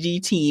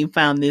TBG team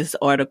found this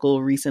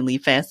article recently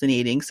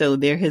fascinating. So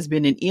there has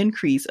been an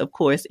increase, of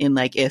course, in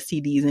like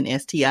STDs and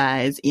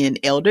STIs in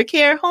elder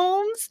care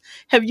homes.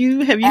 Have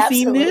you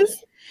seen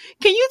this?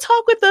 Can you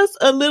talk with us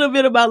a little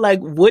bit about like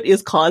what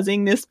is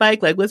causing this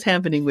spike? Like what's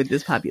happening with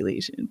this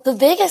population? The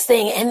biggest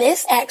thing, and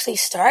this actually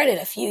started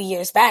a few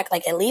years back,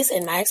 like at least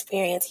in my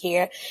experience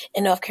here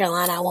in North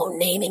Carolina, I won't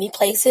name any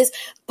places,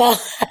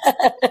 but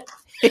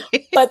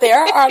but there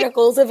are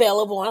articles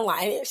available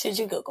online should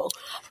you Google.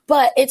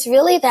 But it's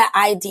really that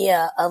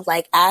idea of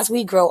like, as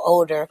we grow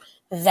older,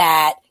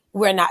 that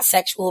we're not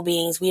sexual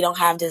beings, we don't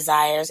have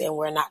desires, and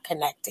we're not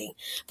connecting.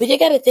 But you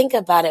got to think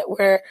about it.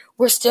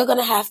 We're still going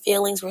to have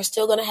feelings. We're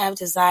still going to have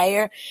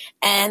desire.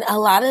 And a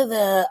lot of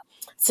the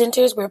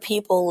centers where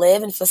people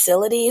live in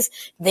facilities,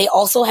 they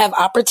also have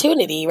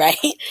opportunity, right?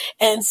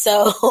 And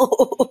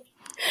so,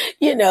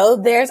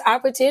 there's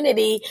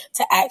opportunity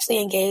to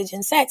actually engage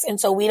in sex. And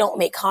so we don't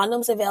make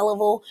condoms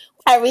available.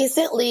 I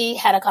recently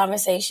had a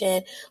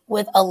conversation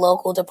with a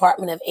local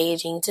Department of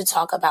Aging to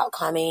talk about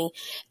coming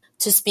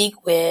to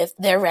speak with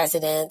their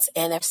residents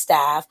and their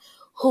staff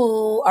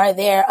who are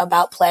there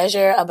about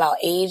pleasure, about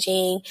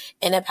aging,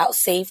 and about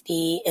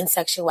safety and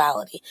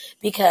sexuality.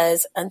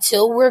 Because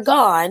until we're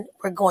gone,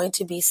 we're going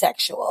to be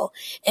sexual.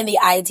 And the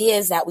idea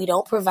is that we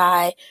don't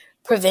provide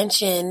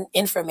prevention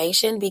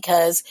information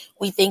because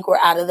we think we're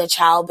out of the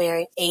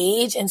childbearing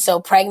age. And so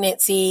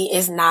pregnancy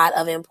is not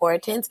of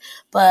importance,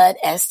 but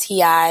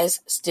STIs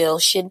still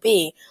should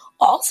be.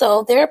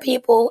 Also, there are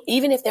people,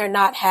 even if they're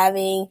not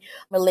having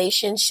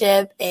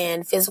relationship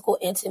and physical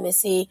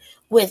intimacy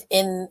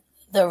within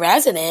the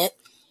resident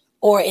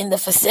or in the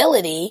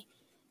facility,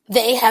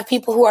 they have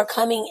people who are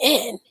coming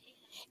in,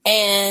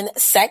 and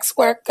sex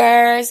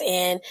workers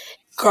and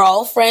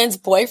girlfriends,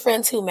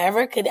 boyfriends,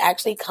 whomever could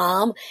actually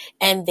come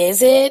and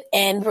visit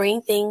and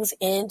bring things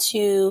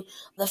into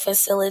the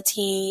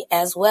facility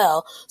as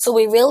well. So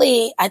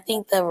I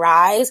think the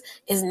rise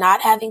is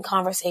not having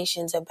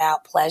conversations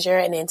about pleasure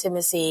and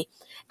intimacy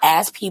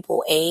as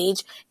people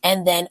age,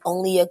 and then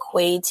only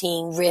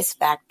equating risk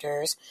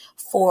factors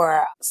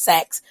for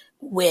sex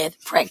with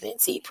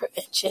pregnancy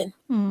prevention.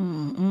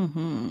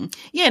 Mm-hmm.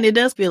 Yeah, and it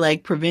does feel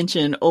like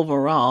prevention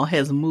overall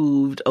has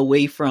moved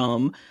away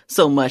from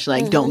so much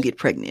like don't get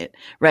pregnant,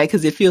 right?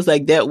 Because it feels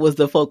like that was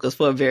the focus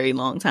for a very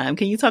long time.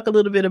 Can you talk a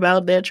little bit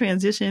about that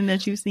transition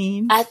that you've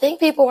seen? I think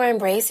people are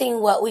embracing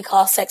what we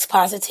call sex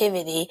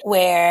positivity,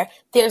 where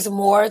there's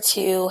more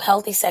to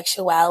healthy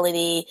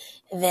sexuality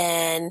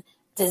than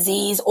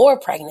disease or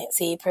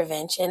pregnancy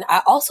prevention.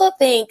 I also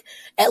think,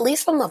 at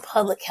least from a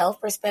public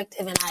health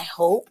perspective, and I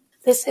hope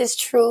this is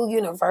true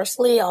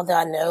universally, although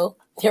I know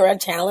there are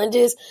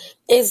challenges,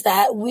 is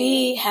that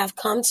we have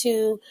come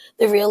to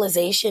the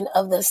realization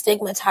of the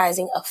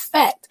stigmatizing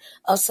effect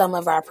of some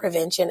of our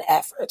prevention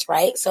efforts,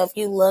 right? So if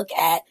you look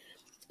at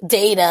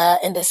data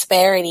and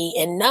disparity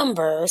in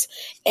numbers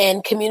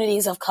and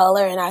communities of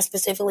color, and I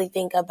specifically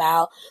think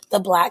about the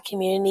Black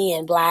community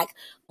and Black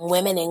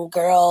women and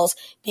girls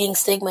being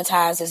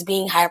stigmatized as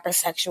being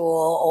hypersexual,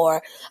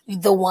 or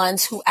the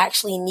ones who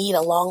actually need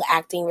a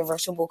long-acting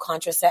reversible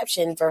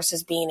contraception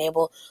versus being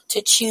able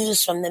to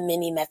choose from the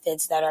many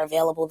methods that are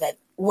available that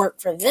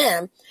work for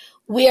them.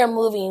 We are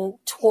moving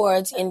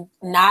towards, and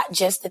not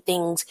just the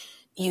things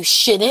you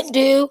shouldn't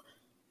do,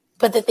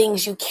 but the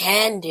things you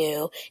can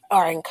do,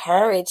 are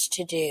encouraged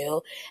to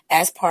do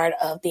as part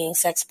of being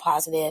sex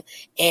positive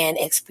and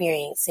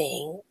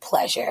experiencing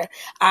pleasure.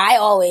 I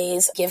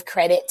always give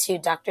credit to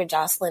Dr.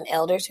 Jocelyn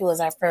Elders, who was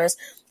our first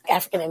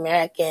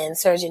African-American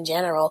Surgeon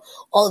General,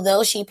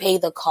 although she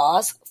paid the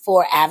cost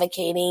for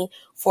advocating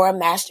for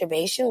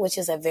masturbation, which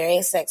is a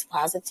very sex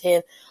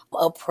positive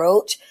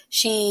approach.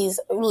 She's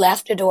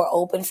left the door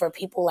open for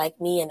people like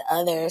me and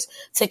others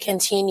to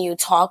continue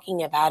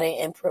talking about it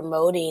and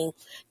promoting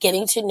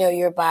getting to know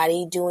your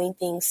body, doing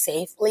things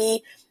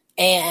safely,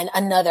 and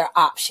another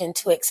option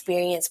to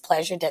experience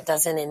pleasure that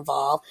doesn't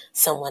involve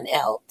someone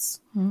else.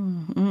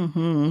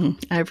 Mm-hmm.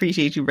 I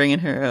appreciate you bringing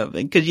her up,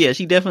 because yeah,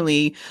 she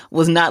definitely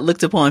was not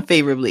looked upon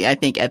favorably, I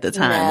think, at the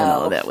time when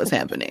all that was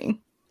happening.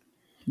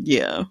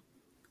 Yeah.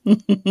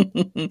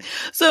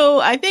 So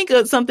I think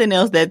something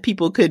else that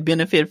people could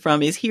benefit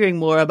from is hearing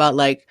more about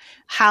like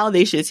how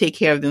they should take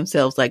care of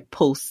themselves, like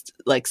post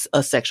like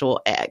a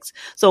sexual act.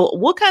 So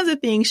what kinds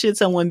of things should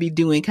someone be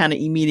doing kind of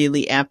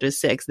immediately after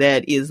sex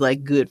that is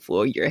like good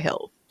for your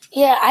health?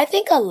 Yeah, I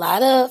think a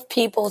lot of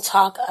people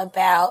talk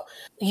about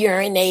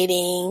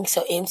urinating,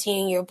 so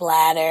emptying your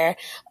bladder.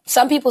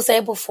 Some people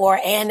say before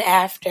and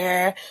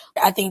after.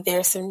 I think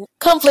there's some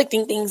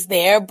conflicting things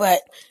there,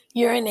 but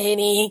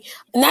urinating,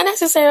 not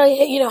necessarily,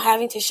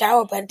 having to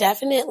shower, but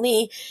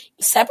definitely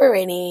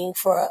separating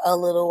for a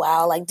little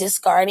while, like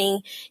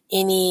discarding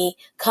any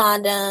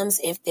condoms,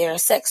 if there are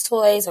sex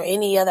toys or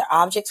any other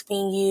objects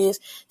being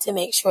used, to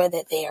make sure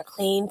that they are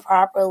cleaned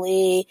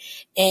properly,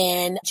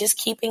 and just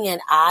keeping an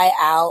eye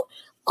out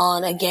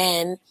on,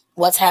 again,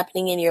 what's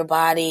happening in your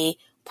body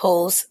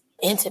post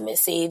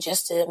intimacy,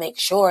 just to make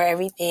sure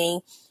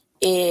everything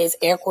is,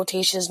 air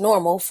quotations,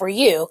 normal for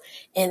you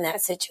in that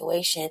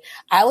situation.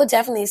 I would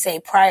definitely say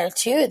prior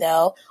to,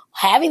 though,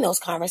 having those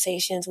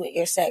conversations with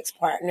your sex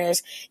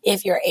partners,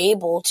 if you're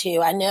able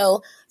to. I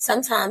know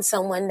sometimes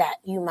someone that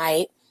you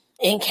might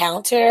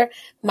encounter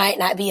might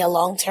not be a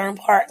long-term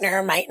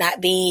partner, might not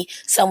be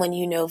someone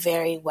you know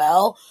very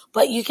well,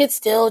 but you could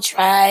still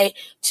try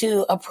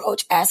to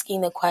approach asking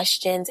the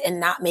questions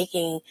and not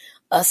making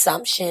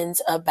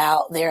assumptions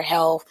about their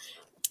health.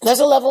 There's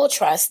a level of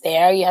trust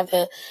there. You have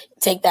to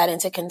take that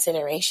into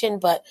consideration.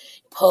 But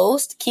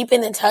post,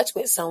 keeping in touch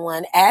with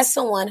someone, as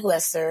someone who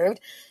has served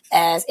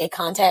as a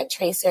contact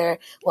tracer.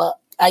 Well,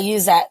 I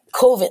use that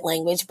COVID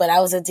language, but I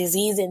was a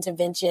disease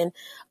intervention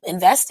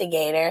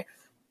investigator,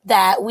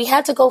 that we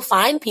had to go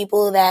find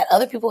people that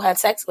other people had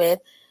sex with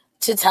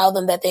to tell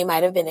them that they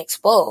might have been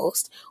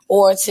exposed,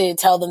 or to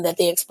tell them that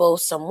they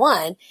exposed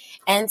someone.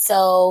 And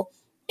so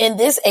in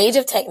this age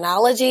of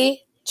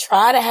technology,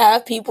 try to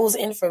have people's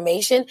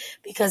information,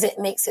 because it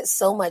makes it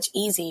so much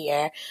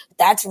easier.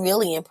 That's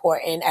really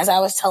important. As I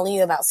was telling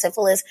you about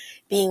syphilis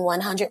being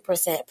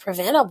 100%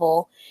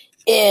 preventable,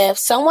 if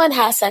someone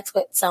has sex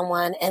with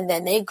someone and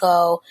then they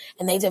go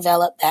and they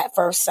develop that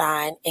first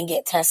sign and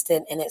get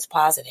tested and it's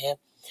positive,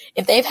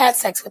 if they've had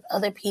sex with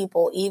other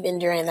people even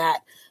during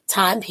that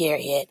time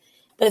period,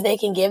 but if they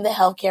can give the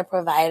healthcare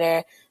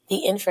provider the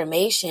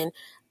information,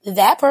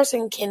 that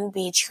person can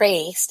be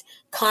traced,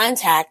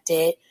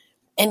 contacted,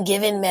 and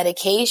given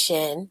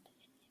medication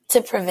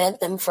to prevent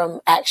them from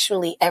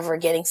actually ever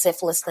getting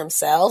syphilis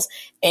themselves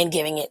and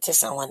giving it to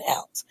someone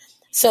else.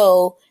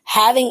 So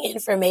having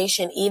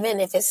information, even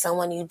if it's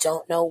someone you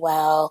don't know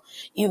well,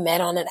 you met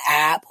on an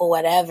app or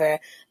whatever,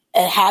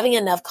 having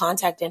enough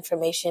contact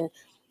information,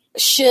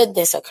 should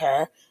this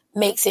occur,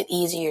 makes it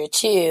easier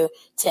too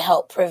to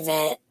help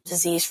prevent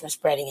disease from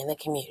spreading in the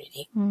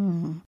community.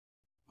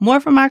 More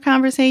from our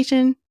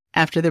conversation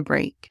after the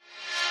break.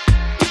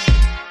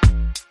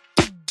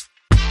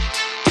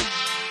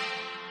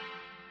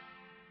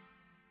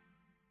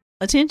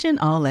 Attention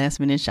all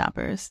last-minute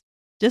shoppers.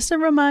 Just a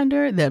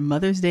reminder that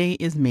Mother's Day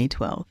is May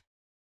 12th.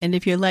 And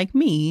if you're like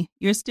me,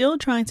 you're still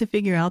trying to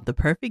figure out the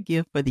perfect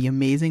gift for the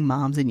amazing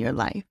moms in your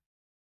life.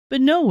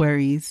 But no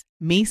worries,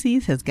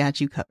 Macy's has got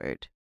you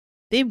covered.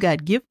 They've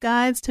got gift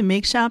guides to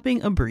make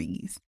shopping a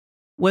breeze.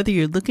 Whether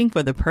you're looking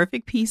for the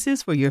perfect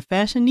pieces for your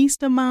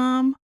fashionista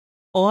mom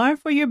or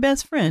for your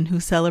best friend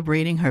who's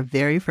celebrating her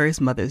very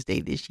first Mother's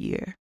Day this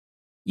year,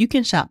 you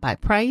can shop by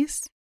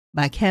price,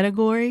 by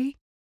category,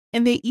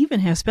 and they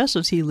even have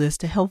specialty lists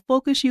to help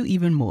focus you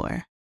even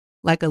more,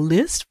 like a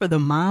list for the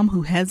mom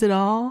who has it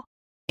all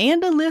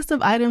and a list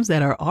of items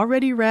that are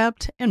already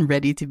wrapped and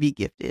ready to be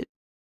gifted.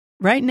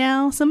 Right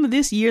now, some of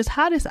this year's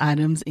hottest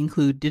items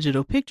include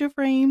digital picture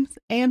frames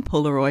and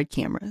Polaroid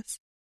cameras.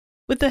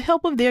 With the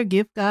help of their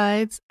gift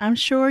guides, I'm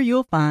sure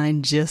you'll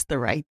find just the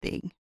right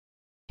thing.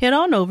 Head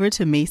on over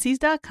to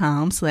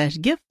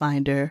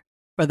Macys.com/giftfinder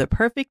for the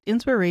perfect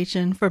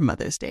inspiration for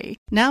Mother's Day.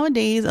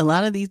 Nowadays, a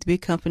lot of these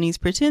big companies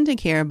pretend to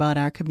care about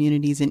our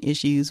communities and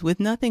issues with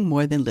nothing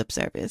more than lip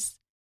service.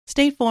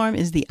 State Farm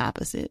is the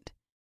opposite.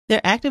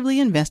 They're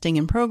actively investing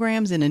in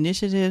programs and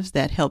initiatives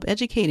that help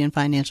educate in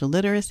financial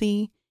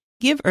literacy,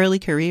 give early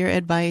career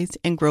advice,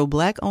 and grow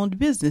Black-owned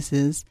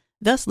businesses,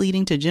 thus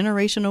leading to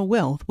generational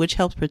wealth, which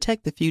helps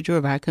protect the future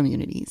of our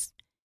communities.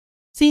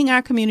 Seeing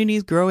our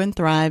communities grow and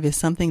thrive is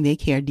something they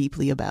care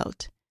deeply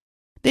about.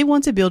 They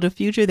want to build a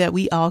future that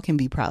we all can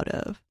be proud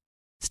of.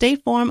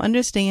 State Farm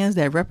understands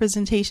that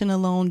representation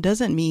alone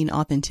doesn't mean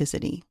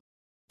authenticity,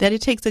 that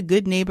it takes a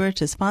good neighbor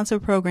to sponsor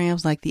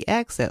programs like the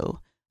AXO,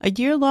 a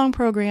year-long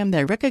program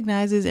that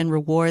recognizes and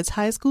rewards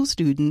high school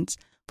students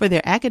for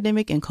their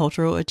academic and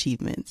cultural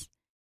achievements,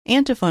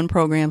 and to fund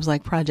programs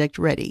like Project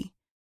Ready,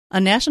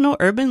 a National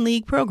Urban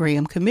League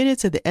program committed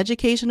to the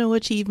educational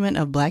achievement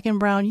of Black and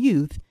Brown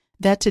youth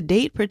that to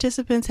date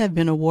participants have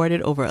been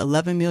awarded over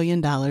 $11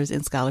 million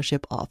in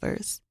scholarship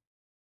offers.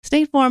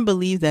 State Farm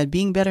believes that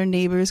being better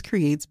neighbors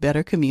creates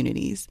better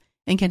communities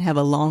and can have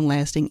a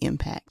long-lasting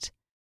impact.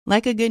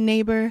 Like a good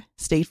neighbor,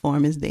 State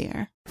Farm is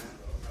there.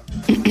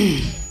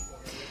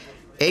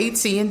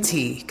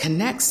 AT&T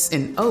connects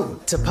an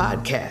ode to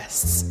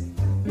podcasts.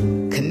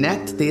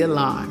 Connect the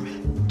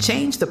alarm.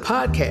 Change the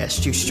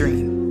podcast you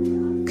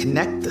stream.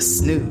 Connect the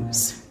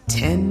snooze.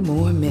 10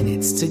 more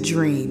minutes to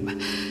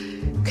dream.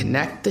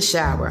 Connect the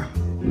shower.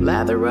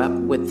 Lather up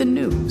with the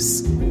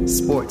news.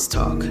 Sports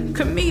talk,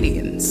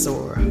 comedians,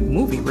 or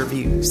movie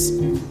reviews.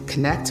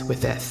 Connect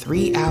with that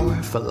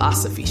 3-hour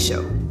philosophy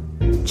show.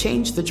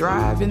 Change the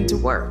drive into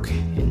work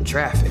in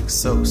traffic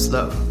so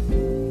slow.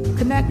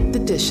 Connect the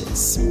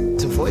dishes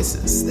to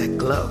voices that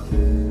glow.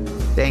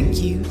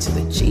 Thank you to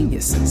the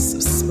geniuses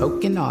of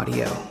spoken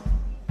audio.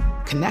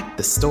 Connect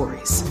the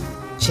stories.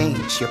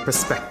 Change your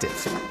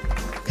perspective.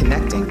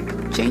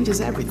 Connecting changes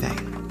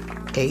everything.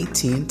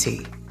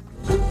 AT&T.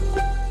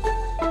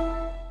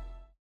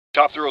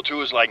 Top Thrill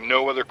 2 is like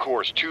no other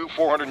course. 2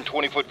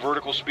 420-foot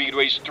vertical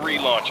speedways, 3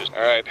 launches.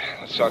 All right,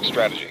 let's talk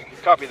strategy.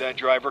 Copy that,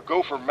 driver.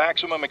 Go for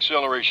maximum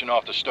acceleration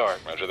off the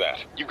start. Roger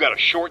that. You've got a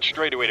short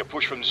straightaway to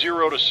push from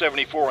 0 to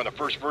 74 on the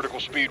first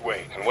vertical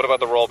speedway. And what about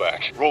the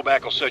rollback?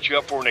 Rollback will set you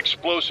up for an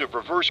explosive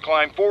reverse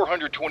climb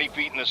 420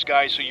 feet in the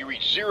sky so you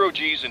reach 0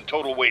 G's in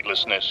total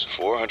weightlessness.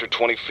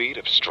 420 feet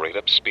of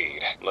straight-up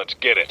speed. Let's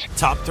get it.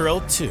 Top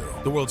Thrill 2,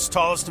 the world's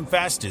tallest and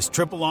fastest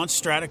triple-launch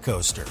strata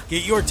coaster.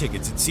 Get your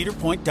tickets at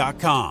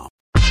cedarpoint.com.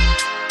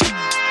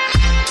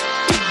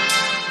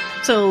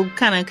 So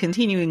kind of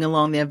continuing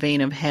along that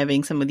vein of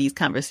having some of these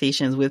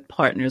conversations with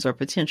partners or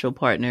potential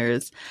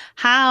partners,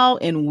 how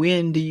and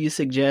when do you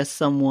suggest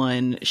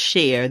someone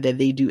share that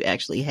they do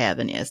actually have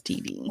an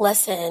STD?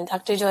 Listen,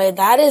 Dr. Joy,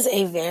 that is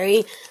a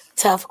very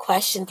tough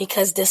question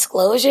because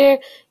disclosure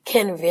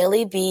can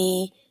really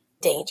be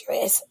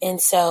dangerous. And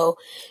so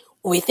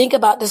when we think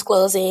about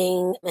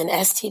disclosing an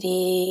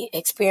STD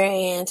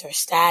experience or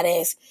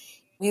status,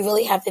 we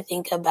really have to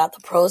think about the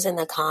pros and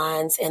the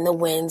cons and the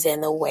wins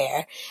and the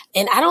where.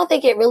 And I don't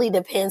think it really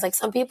depends. Like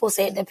some people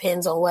say it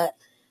depends on what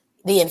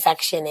the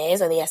infection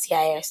is or the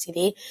STI or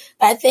STD,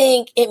 but I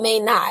think it may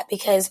not,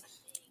 because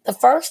the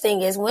first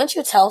thing is once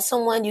you tell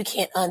someone, you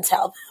can't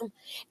untell them,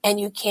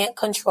 and you can't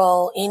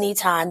control any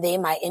time they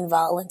might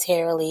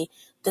involuntarily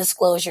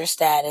disclose your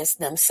status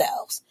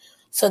themselves.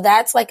 So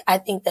that's like, I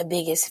think the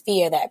biggest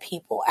fear that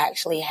people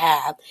actually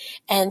have.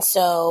 And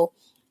so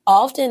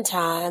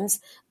oftentimes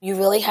you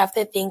really have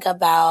to think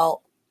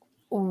about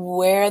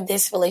where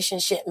this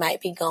relationship might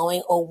be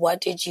going, or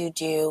what did you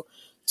do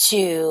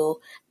to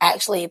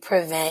actually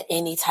prevent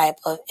any type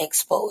of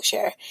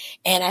exposure.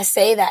 And I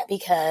say that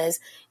because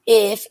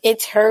if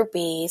it's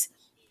herpes,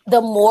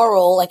 the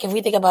moral, like if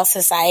we think about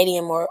society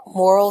and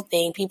moral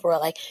thing, people are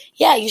like,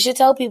 yeah, you should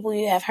tell people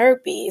you have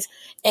herpes.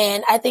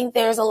 And I think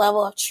there's a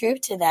level of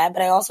truth to that,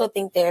 but I also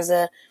think there's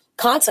a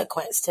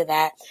consequence to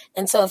that.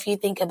 And so if you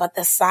think about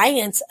the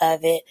science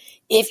of it,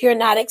 if you're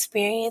not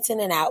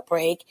experiencing an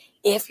outbreak,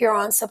 if you're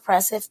on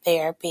suppressive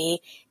therapy,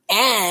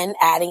 and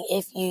adding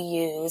if you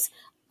use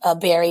a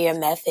barrier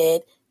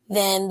method,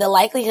 then the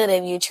likelihood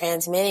of you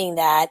transmitting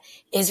that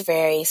is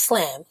very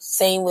slim.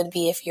 Same would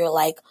be if you're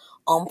like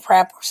on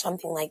PrEP or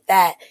something like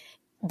that.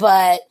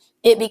 But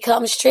it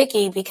becomes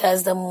tricky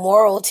because the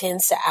moral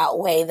tends to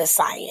outweigh the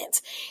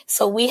science.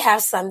 So we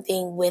have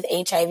something with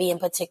HIV in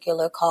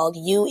particular called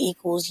U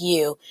equals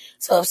U.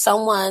 So if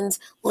someone's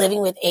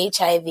living with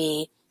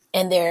HIV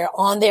and they're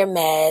on their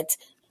meds,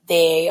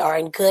 they are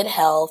in good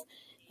health,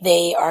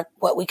 they are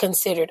what we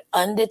considered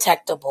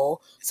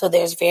undetectable. So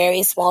there's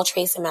very small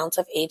trace amounts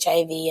of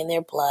HIV in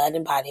their blood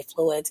and body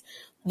fluids.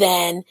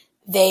 Then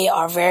they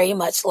are very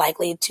much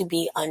likely to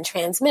be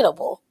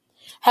untransmittable.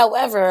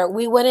 However,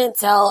 we wouldn't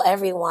tell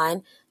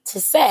everyone to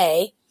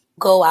say,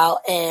 go out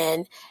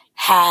and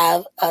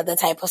have the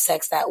type of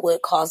sex that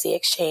would cause the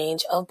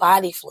exchange of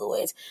body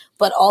fluids.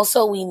 But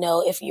also we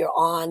know if you're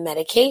on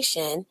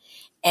medication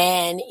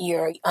and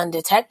you're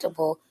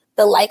undetectable,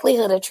 the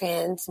likelihood of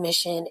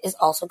transmission is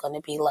also going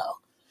to be low.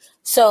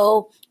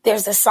 So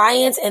there's the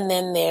science and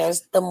then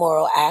there's the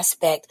moral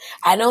aspect.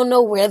 I don't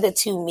know where the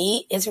two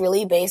meet. It's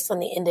really based on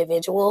the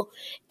individual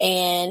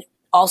and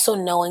also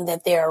knowing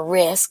that there are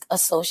risks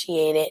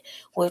associated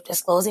with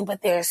disclosing,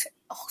 but there's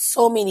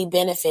so many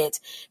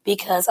benefits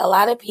because a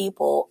lot of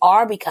people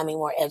are becoming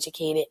more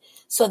educated,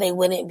 so they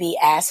wouldn't be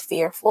as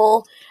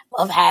fearful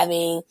of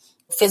having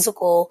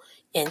physical,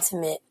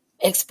 intimate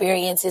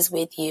experiences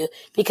with you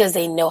because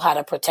they know how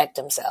to protect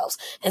themselves.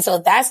 And so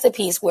that's the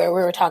piece where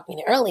we were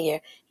talking earlier.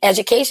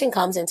 Education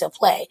comes into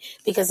play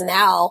because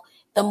now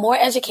the more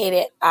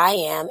educated I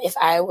am, if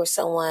I were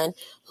someone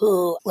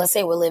who, let's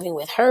say we're living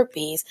with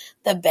herpes,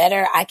 the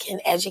better I can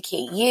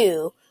educate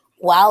you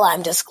while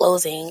I'm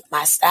disclosing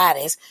my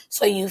status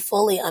so you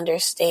fully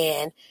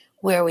understand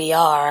where we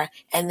are,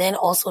 and then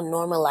also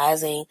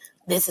normalizing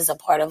this is a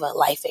part of a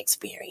life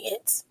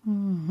experience.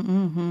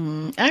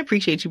 Mm-hmm. I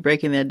appreciate you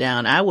breaking that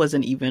down. I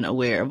wasn't even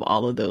aware of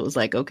all of those.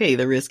 Like, okay,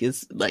 the risk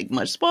is like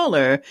much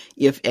smaller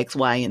if X,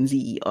 Y, and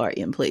Z are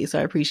in place. So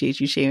I appreciate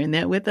you sharing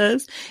that with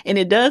us. And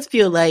it does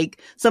feel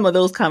like some of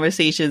those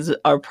conversations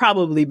are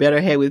probably better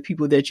had with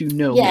people that you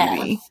know,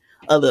 maybe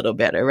a little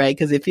better, right?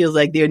 Because it feels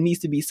like there needs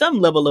to be some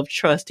level of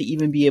trust to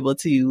even be able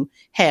to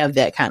have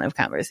that kind of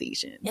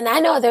conversation. And I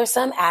know there's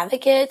some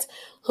advocates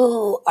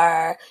who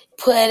are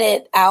put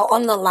it out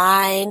on the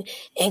line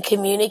and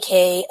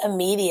communicate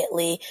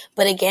immediately.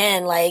 But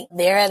again, like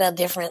they're at a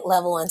different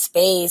level in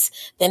space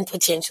than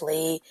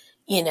potentially,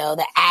 you know,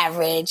 the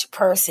average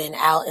person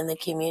out in the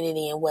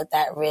community and what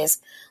that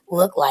risk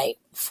look like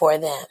for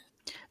them.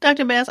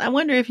 Dr. Bass, I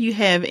wonder if you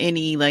have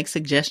any like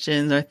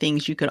suggestions or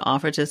things you could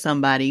offer to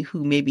somebody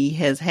who maybe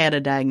has had a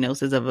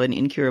diagnosis of an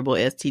incurable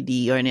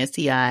STD or an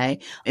STI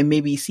and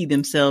maybe see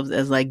themselves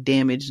as like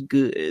damaged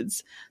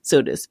goods,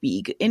 so to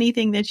speak.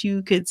 Anything that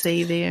you could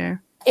say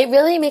there? It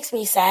really makes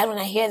me sad when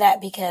I hear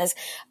that because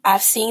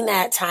I've seen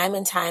that time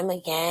and time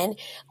again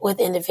with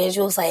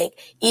individuals, like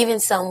even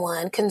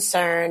someone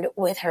concerned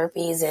with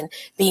herpes and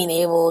being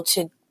able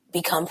to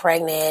become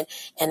pregnant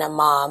and a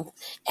mom,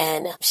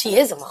 and she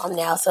is a mom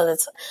now, so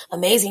that's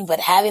amazing.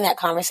 But having that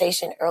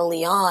conversation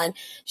early on,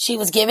 she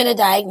was given a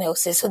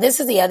diagnosis. So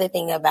this is the other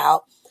thing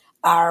about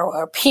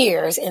our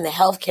peers in the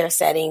healthcare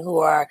setting who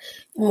are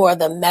more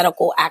the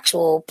medical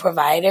actual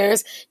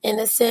providers in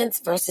a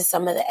sense versus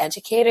some of the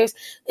educators,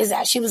 is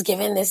that she was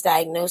given this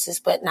diagnosis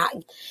but not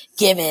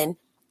given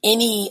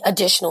any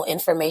additional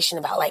information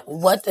about like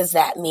what does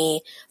that mean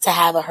to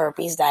have a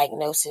herpes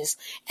diagnosis.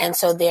 And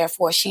so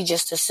therefore she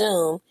just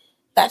assumed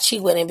that she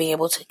wouldn't be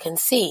able to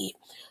conceive.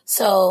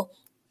 So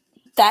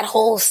that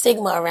whole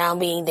stigma around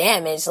being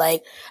damaged,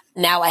 like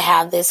now I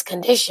have this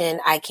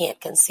condition, I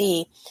can't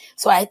conceive.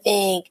 So I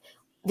think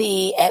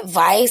the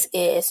advice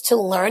is to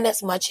learn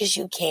as much as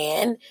you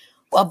can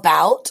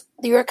about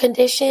your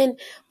condition,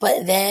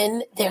 but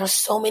then there are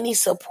so many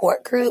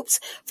support groups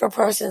for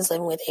persons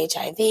living with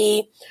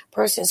HIV,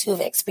 persons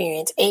who've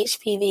experienced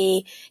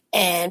HPV,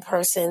 and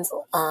persons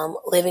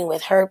living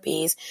with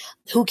herpes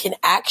who can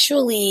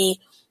actually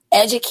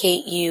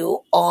educate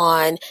you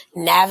on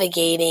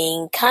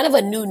navigating kind of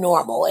a new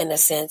normal in a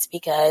sense,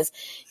 because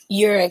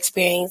you're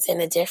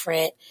experiencing a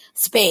different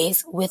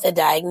space with a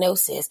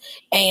diagnosis,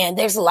 and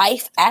there's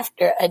life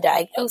after a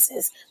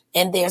diagnosis,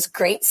 and there's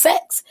great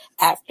sex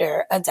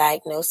after a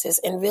diagnosis,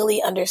 and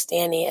really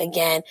understanding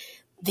again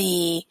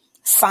the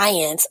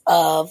science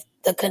of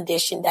the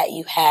condition that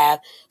you have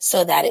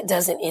so that it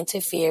doesn't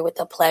interfere with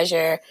the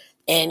pleasure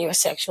and your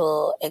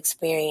sexual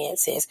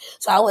experiences.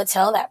 So I would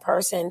tell that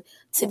person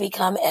to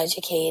become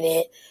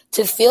educated,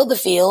 to feel the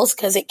feels,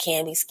 because it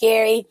can be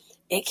scary,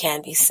 it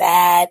can be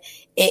sad,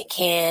 it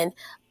can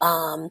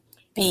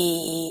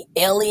be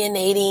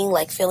alienating,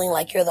 like feeling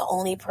like you're the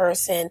only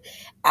person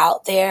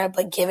out there.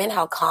 But given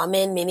how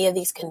common many of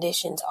these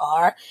conditions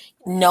are,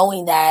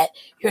 knowing that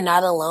you're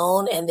not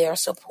alone and there are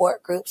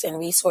support groups and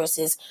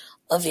resources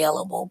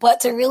available.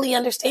 But to really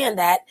understand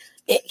that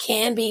it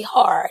can be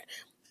hard,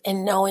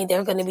 and knowing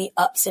there are going to be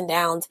ups and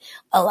downs.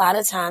 A lot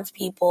of times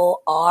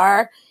people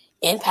are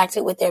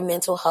impacted with their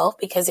mental health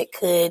because it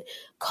could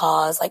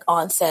cause like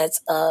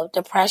onsets of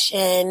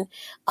depression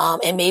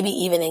and maybe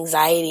even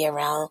anxiety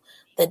around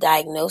the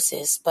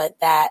diagnosis, but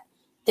that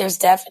there's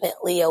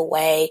definitely a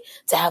way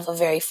to have a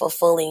very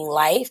fulfilling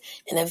life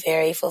and a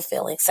very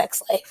fulfilling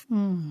sex life.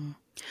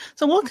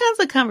 So what kinds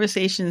of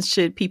conversations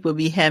should people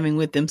be having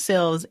with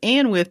themselves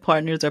and with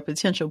partners or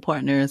potential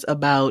partners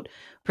about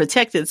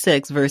protected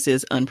sex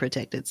versus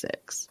unprotected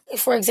sex?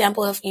 For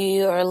example, if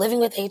you are living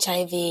with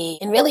HIV,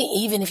 and really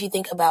even if you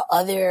think about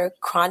other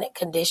chronic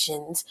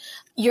conditions,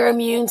 your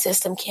immune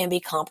system can be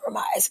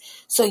compromised.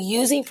 So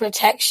using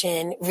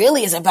protection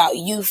really is about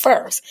you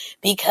first,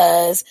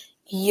 because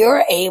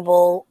you're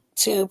able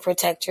to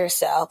protect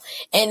yourself.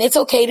 And it's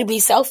okay to be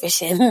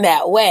selfish in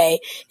that way.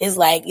 It's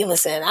like,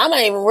 listen, I'm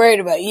not even worried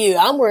about you.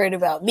 I'm worried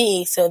about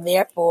me. So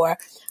therefore,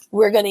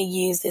 we're going to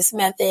use this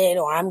method,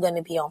 or I'm going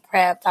to be on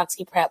PrEP,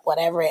 Toxi PrEP,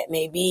 whatever it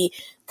may be,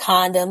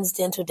 condoms,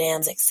 dental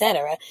dams,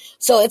 etc.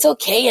 So it's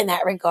okay in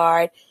that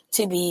regard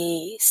to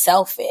be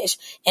selfish.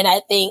 And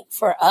I think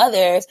for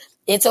others,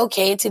 it's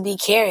okay to be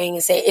caring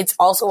and say it's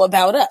also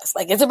about us.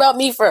 Like, it's about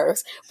me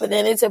first, but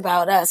then it's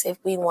about us if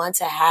we want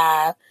to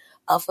have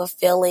a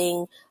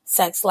fulfilling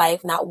sex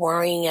life, not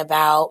worrying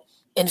about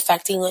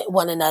infecting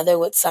one another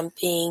with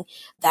something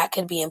that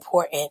could be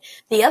important.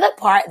 The other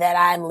part that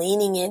I'm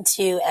leaning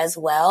into as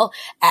well,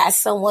 as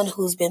someone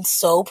who's been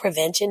so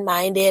prevention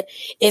minded,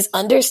 is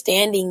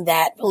understanding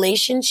that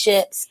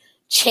relationships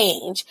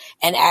change.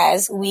 And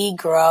as we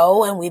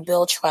grow and we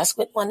build trust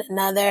with one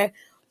another,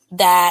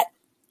 that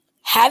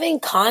having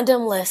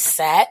condomless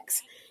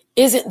sex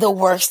isn't the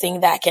worst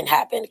thing that can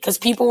happen, because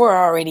people were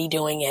already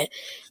doing it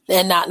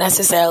and not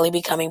necessarily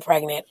becoming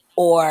pregnant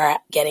or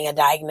getting a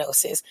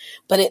diagnosis.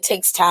 But it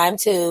takes time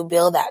to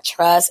build that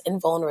trust and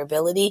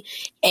vulnerability.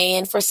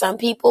 And for some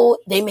people,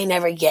 they may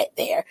never get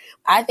there.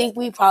 I think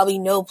we probably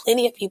know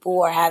plenty of people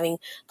who are having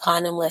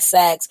condomless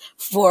sex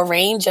for a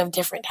range of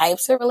different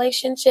types of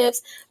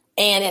relationships,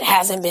 and it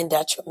hasn't been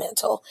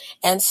detrimental.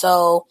 And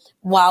so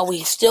while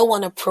we still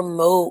want to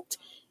promote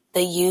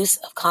the use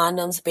of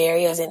condoms,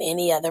 barriers, and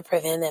any other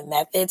preventive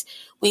methods,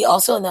 we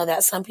also know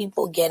that some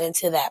people get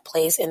into that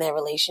place in their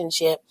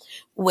relationship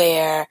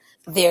where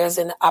there's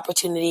an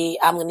opportunity,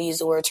 I'm going to use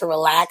the word, to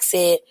relax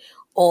it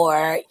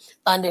or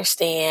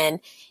understand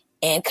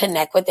and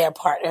connect with their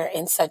partner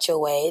in such a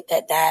way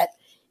that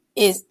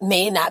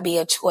may not be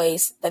a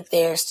choice that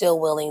they're still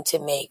willing to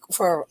make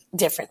for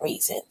different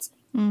reasons.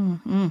 So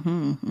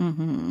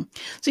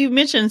you've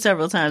mentioned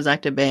several times,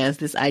 Dr. Bass,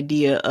 this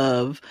idea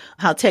of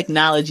how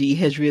technology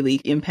has really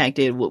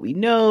impacted what we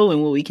know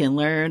and what we can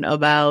learn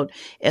about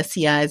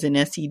STIs and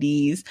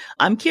STDs.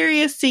 I'm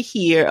curious to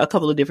hear a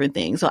couple of different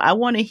things. So I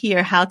want to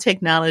hear how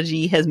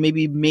technology has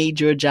maybe made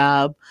your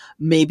job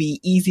maybe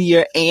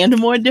easier and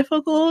more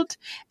difficult.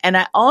 And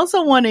I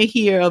also want to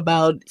hear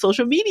about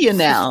social media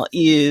now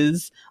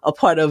is a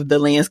part of the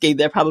landscape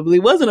that probably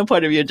wasn't a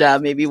part of your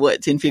job maybe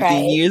 10,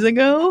 15 years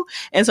ago.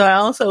 And so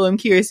I also am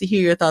curious to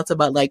hear your thoughts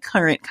about like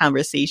current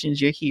conversations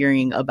you're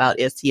hearing about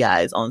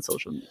STIs on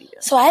social media.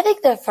 So I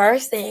think the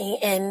first thing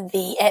in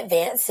the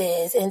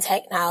advances in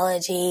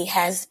technology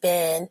has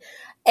been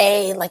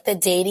the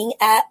dating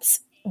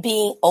apps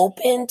being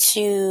open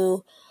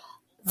to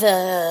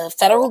the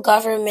federal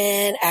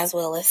government as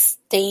well as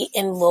state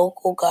and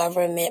local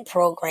government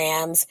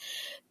programs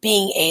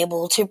being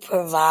able to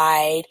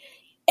provide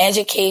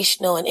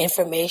educational and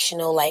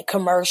informational, like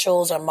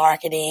commercials or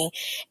marketing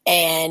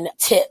and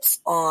tips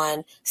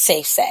on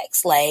safe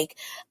sex. Like,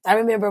 I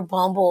remember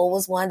Bumble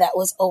was one that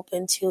was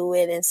open to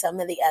it, and some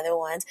of the other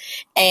ones.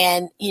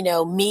 And,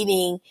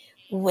 meeting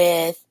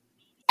with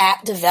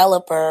app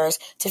developers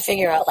to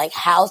figure out like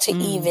how to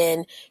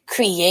even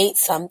create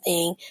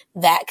something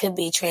that could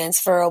be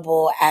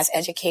transferable as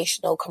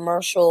educational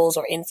commercials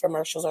or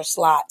infomercials or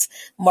slots,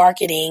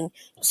 marketing,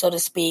 so to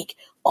speak,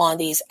 on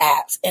these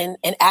apps, and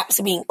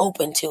apps being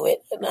open to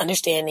it and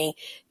understanding,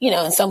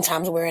 and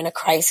sometimes we're in a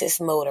crisis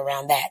mode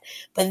around that.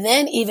 But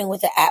then even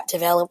with the app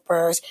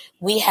developers,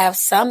 we have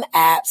some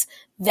apps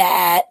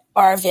that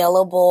are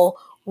available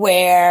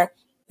where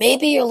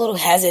maybe you're a little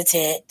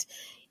hesitant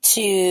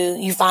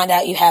you find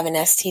out you have an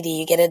STD,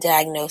 you get a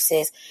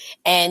diagnosis,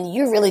 and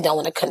you really don't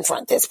want to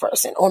confront this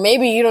person. Or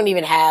maybe you don't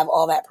even have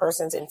all that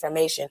person's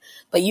information,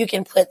 but you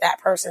can put that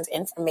person's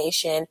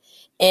information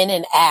in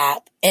an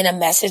app and a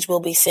message will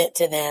be sent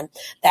to them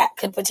that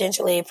could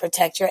potentially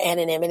protect your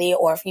anonymity,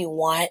 or if you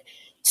want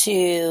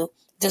to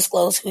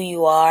disclose who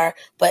you are,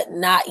 but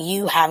not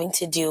you having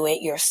to do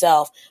it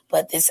yourself,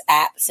 but this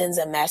app sends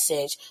a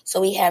message.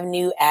 So we have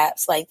new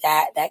apps like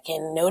that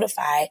can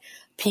notify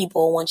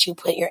people once you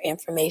put your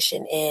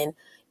information in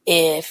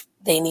if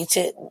they need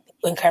to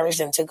encourage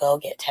them to go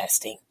get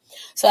testing.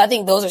 So I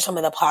think those are some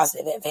of the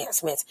positive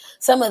advancements.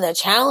 Some of the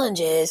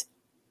challenges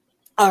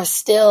are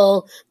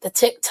still the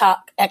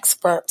TikTok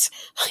experts.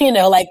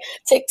 Like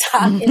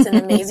TikTok is an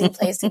amazing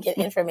place to get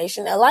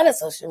information. A lot of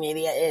social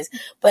media is,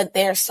 but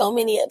there are so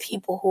many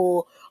people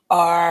who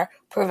are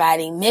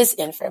providing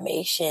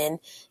misinformation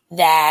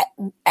that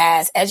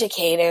as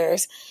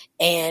educators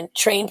and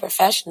trained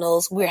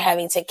professionals, we're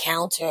having to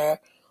counter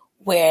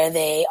where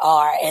they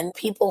are. And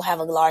people have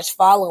a large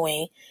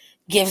following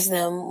gives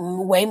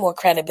them way more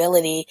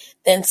credibility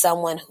than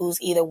someone who's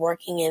either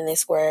working in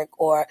this work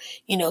or,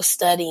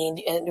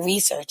 studying and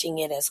researching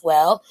it as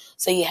well.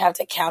 So you have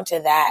to counter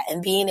that,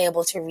 and being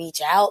able to reach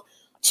out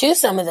to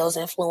some of those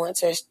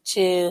influencers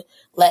to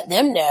let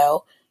them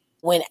know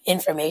when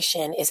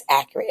information is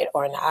accurate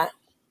or not.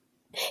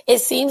 It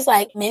seems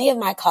like many of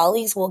my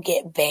colleagues will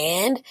get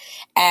banned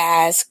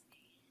as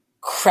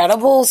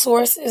credible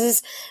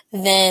sources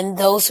than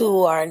those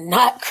who are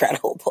not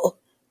credible.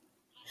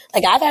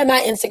 Like, I've had my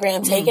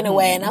Instagram taken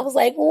away and I was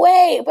like,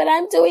 wait, but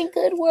I'm doing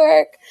good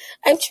work.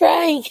 I'm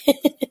trying.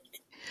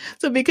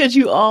 So because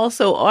you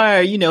also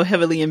are,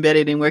 heavily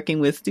embedded in working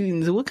with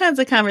students, what kinds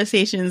of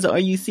conversations are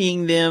you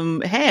seeing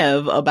them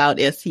have about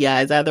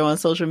STIs, either on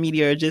social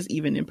media or just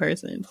even in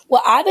person?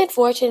 Well, I've been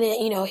fortunate,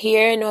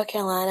 here in North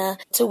Carolina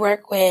to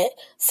work with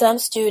some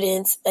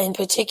students in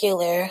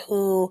particular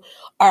who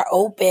are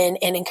open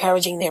and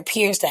encouraging their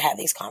peers to have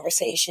these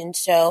conversations.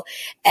 So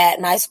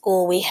at my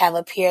school, we have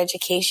a peer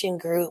education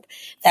group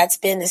that's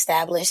been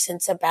established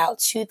since about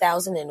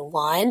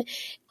 2001.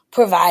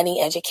 Providing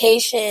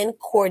education,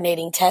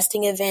 coordinating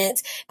testing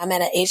events. I'm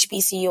at an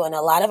HBCU, and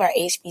a lot of our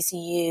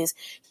HBCUs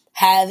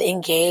have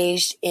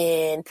engaged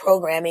in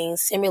programming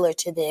similar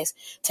to this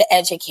to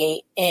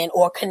educate and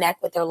or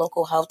connect with their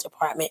local health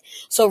department.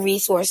 So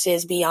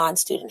resources beyond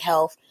student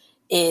health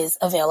is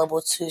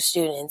available to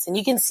students. And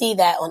you can see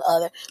that on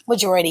other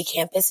majority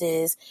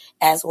campuses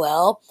as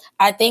well.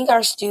 I think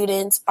our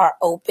students are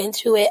open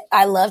to it.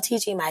 I love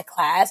teaching my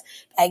class.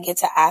 I get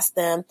to ask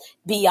them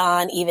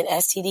beyond even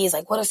STDs,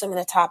 like, what are some of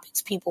the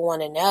topics people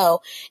want to know?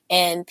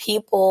 And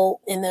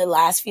people in the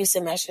last few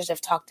semesters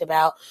have talked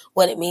about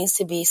what it means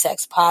to be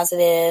sex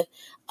positive,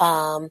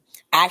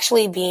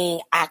 actually being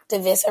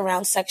activists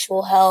around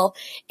sexual health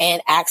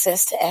and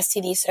access to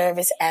STD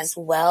service, as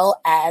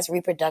well as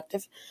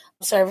reproductive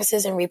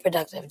services and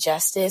reproductive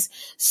justice.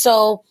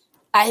 So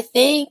I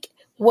think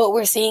what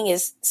we're seeing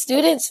is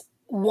students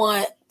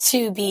want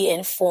to be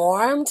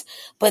informed,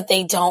 but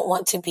they don't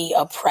want to be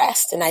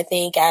oppressed. And I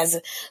think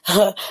as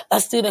a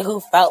student who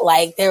felt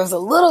like there was a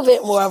little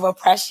bit more of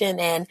oppression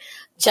and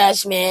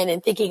judgment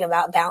and thinking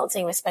about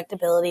balancing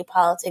respectability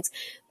politics,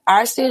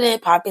 our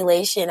student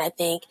population, I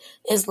think,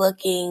 is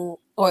looking,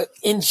 or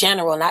in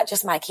general, not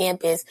just my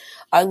campus,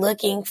 are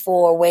looking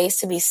for ways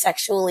to be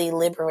sexually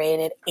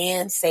liberated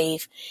and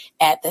safe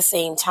at the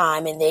same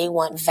time. And they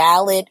want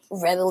valid,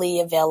 readily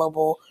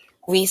available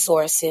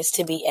resources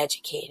to be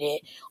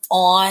educated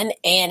on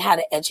and how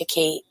to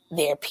educate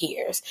their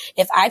peers.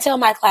 If I tell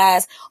my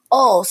class,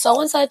 oh,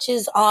 so-and-such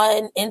is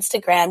on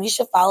Instagram, you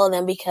should follow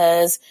them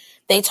because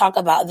they talk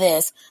about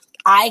this,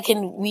 I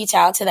can reach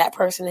out to that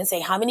person and say,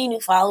 how many new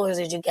followers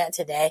did you get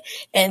today?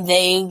 And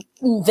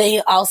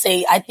I'll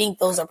say, I think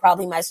those are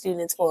probably my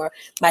students or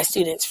my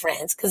students'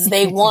 friends, because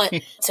they want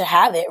to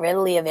have it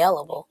readily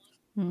available.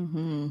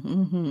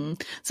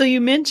 So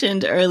you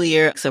mentioned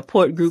earlier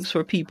support groups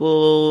for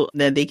people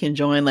that they can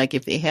join, like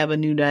if they have a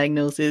new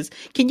diagnosis.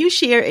 Can you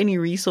share any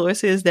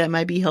resources that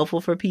might be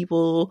helpful for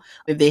people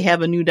if they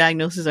have a new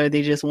diagnosis or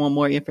they just want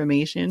more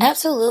information?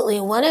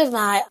 Absolutely. One of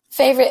my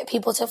favorite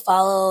people to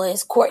follow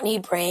is Courtney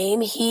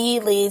Brame. He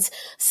leads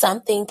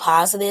Something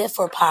Positive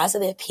for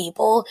Positive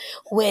People,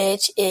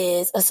 which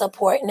is a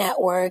support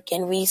network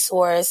and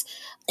resource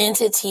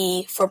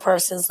entity for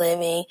persons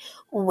living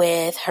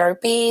with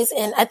herpes.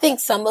 And I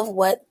think some of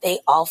what they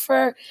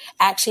offer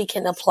actually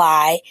can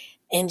apply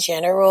in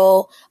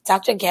general.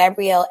 Dr.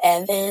 Gabrielle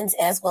Evans,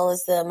 as well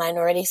as the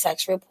Minority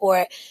Sex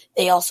Report,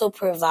 they also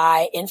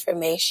provide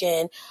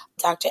information.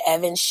 Dr.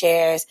 Evans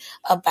shares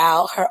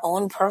about her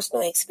own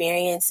personal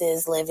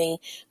experiences living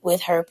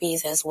with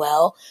herpes as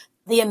well.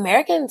 The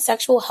American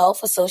Sexual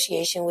Health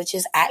Association, which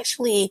is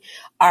actually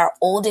our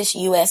oldest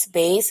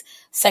U.S.-based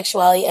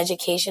sexuality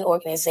education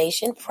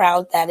organization,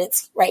 proud that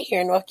it's right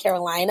here in North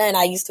Carolina, and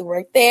I used to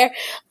work there.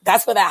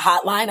 That's where that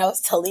hotline I was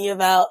telling you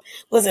about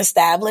was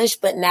established.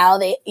 But now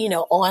they,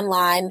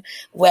 online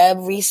web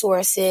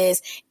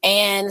resources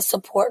and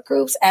support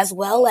groups, as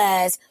well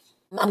as,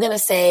 I'm going to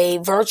say,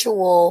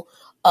 virtual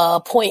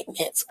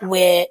appointments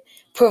with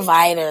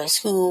providers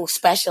who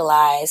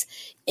specialize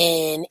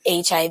in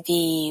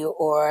HIV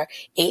or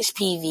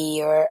HPV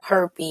or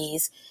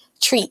herpes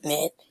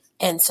treatment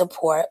and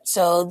support.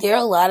 So there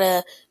are a lot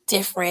of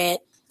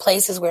different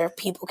places where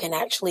people can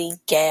actually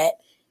get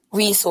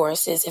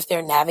resources if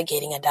they're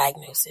navigating a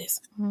diagnosis.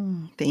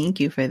 Thank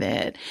you for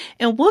that.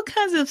 And what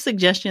kinds of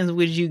suggestions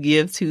would you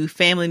give to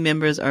family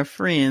members or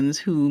friends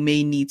who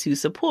may need to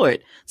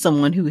support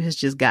someone who has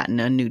just gotten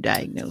a new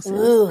diagnosis?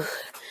 Ooh.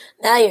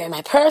 Now you're in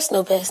my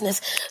personal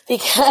business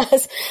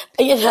because,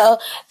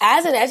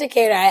 as an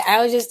educator, I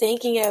was just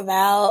thinking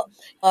about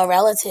a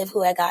relative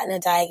who had gotten a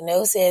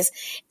diagnosis,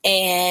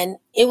 and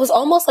it was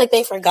almost like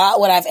they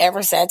forgot what I've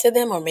ever said to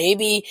them, or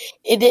maybe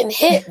it didn't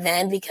hit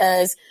then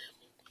because,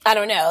 I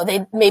don't know,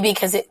 they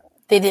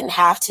didn't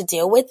have to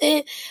deal with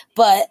it,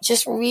 but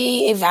just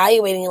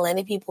reevaluating and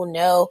letting people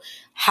know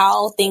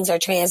how things are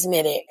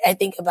transmitted. I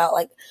think about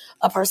like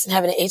a person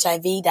having an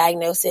HIV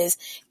diagnosis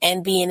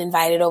and being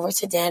invited over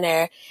to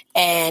dinner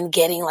and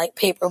getting like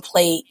paper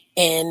plate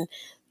and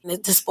a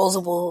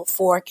disposable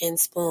fork and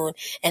spoon,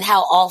 and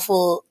how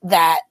awful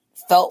that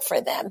felt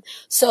for them.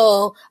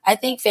 So I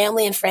think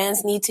family and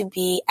friends need to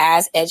be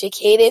as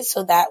educated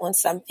so that when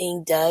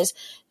something does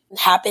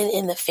happen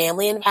in the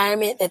family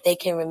environment, that they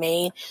can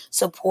remain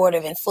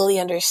supportive and fully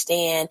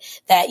understand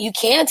that you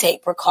can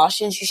take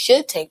precautions, you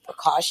should take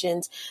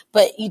precautions,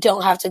 but you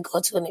don't have to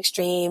go to an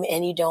extreme,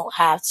 and you don't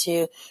have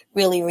to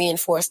really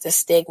reinforce the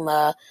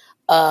stigma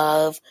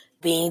of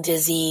being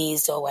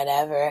diseased or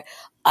whatever.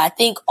 I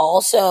think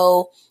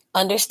also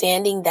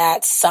understanding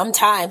that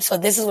sometimes, so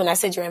this is when I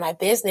said you're in my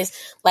business,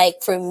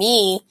 like for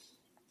me,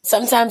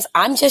 sometimes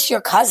I'm just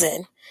your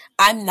cousin.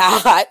 I'm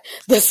not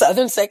the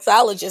Southern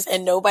sexologist,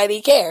 and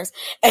nobody cares.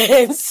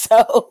 And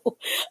so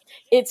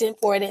it's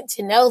important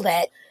to know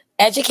that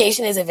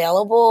education is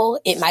available.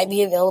 It might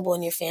be available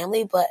in your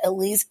family, but at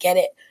least get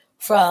it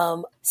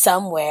from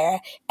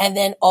somewhere. And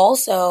then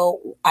also,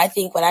 I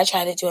think what I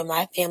try to do in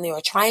my family,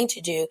 or trying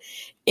to do,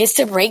 is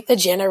to break the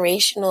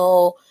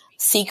generational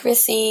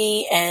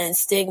secrecy and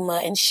stigma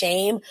and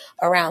shame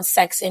around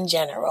sex in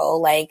general.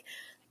 Like,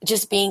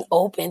 just being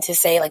open to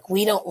say, like,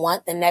 we don't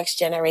want the next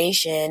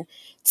generation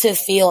to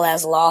feel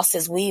as lost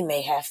as we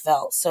may have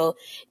felt. So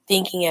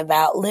thinking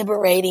about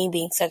liberating,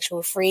 being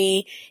sexual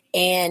free,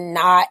 and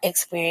not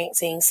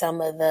experiencing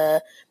some of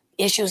the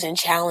issues and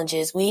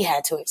challenges we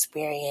had to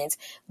experience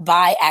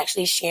by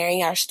actually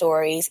sharing our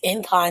stories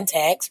in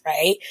context,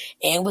 right?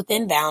 And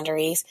within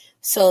boundaries,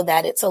 so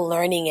that it's a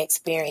learning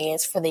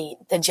experience for the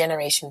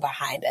generation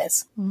behind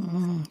us.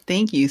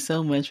 Thank you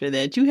so much for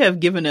that. You have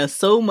given us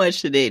so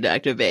much today,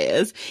 Dr.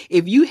 Bass.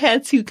 If you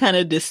had to kind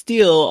of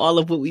distill all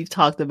of what we've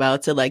talked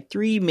about to like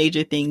 3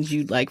 major things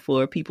you'd like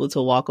for people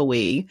to walk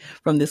away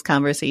from this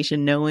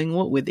conversation knowing,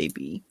 what would they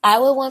be? I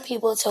would want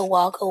people to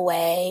walk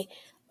away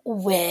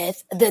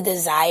with the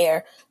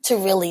desire to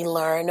really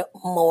learn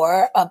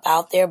more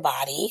about their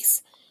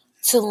bodies,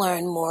 to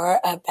learn more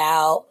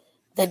about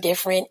the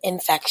different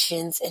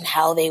infections and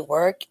how they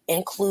work,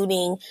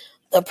 including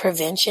the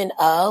prevention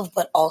of,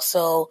 but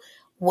also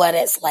what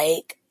it's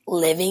like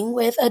living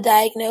with a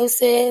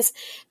diagnosis.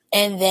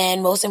 And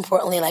then most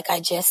importantly, like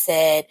I just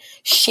said,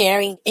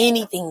 sharing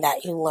anything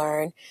that you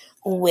learn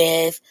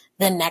with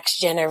the next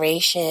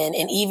generation,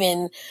 and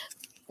even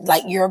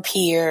like your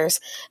peers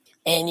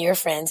and your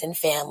friends and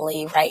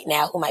family right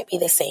now who might be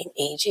the same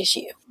age as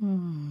you.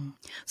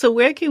 So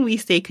where can we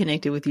stay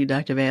connected with you,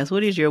 Dr. Bass?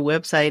 What is your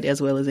website,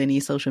 as well as any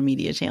social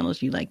media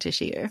channels you'd like to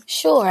share?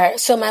 Sure.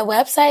 So my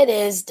website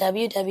is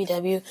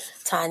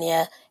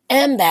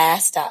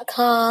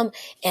www.tanyambass.com,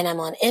 and I'm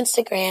on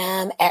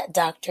Instagram at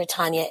Dr.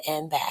 Tanya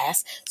M.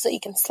 Bass. So you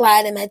can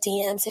slide in my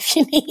DMs if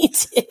you need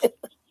to,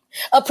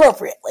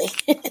 appropriately.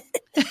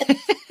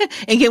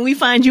 And can we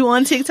find you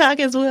on TikTok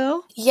as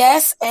well?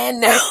 Yes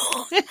and no.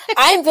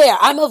 I'm there.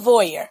 I'm a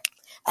voyeur.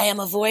 I am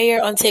a voyeur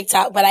on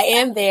TikTok, but I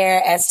am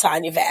there as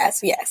Tanya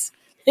Bass. Yes.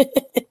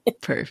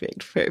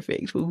 Perfect.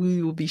 Well,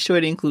 we will be sure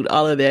to include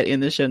all of that in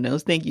the show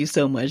notes. Thank you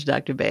so much,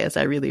 Dr. Bass.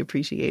 I really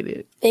appreciate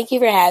it. Thank you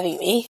for having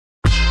me.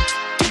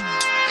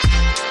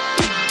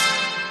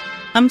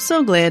 I'm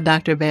so glad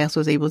Dr. Bass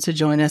was able to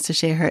join us to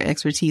share her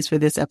expertise for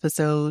this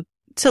episode.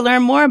 To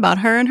learn more about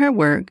her and her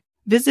work,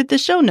 visit the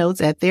show notes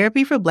at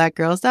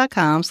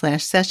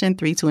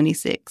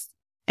therapyforblackgirls.com/session326.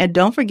 And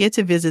don't forget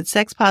to visit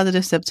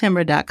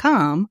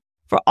sexpositiveseptember.com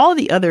for all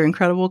the other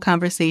incredible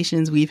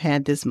conversations we've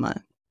had this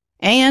month.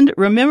 And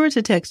remember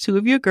to text 2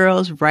 of your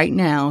girls right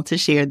now to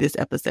share this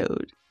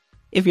episode.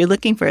 If you're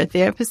looking for a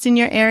therapist in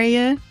your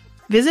area,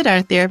 visit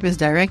our therapist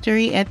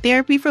directory at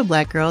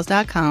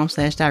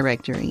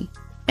therapyforblackgirls.com/directory.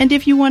 And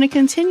if you want to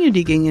continue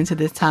digging into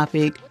this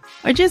topic,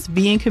 or just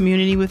be in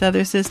community with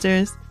other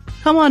sisters,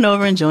 come on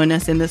over and join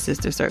us in the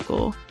Sister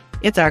Circle.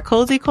 It's our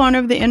cozy corner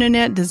of the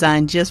internet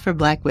designed just for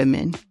Black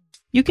women.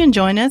 You can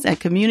join us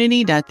at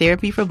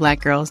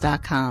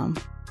community.therapyforblackgirls.com.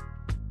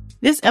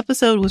 This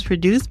episode was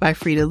produced by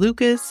Frida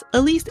Lucas,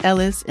 Elise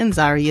Ellis, and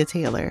Zaria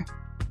Taylor.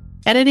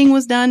 Editing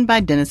was done by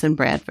Dennison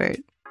Bradford.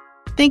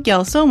 Thank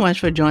y'all so much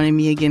for joining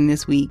me again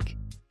this week.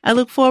 I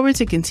look forward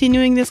to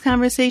continuing this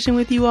conversation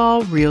with you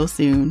all real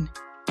soon.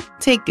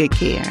 Take good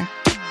care.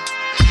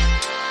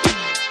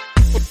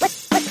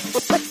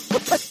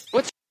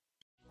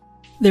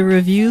 The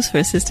reviews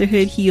for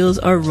Sisterhood Heals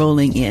are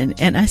rolling in,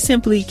 and I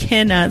simply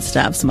cannot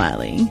stop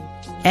smiling.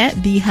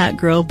 At The Hot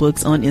Girl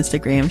Books on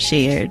Instagram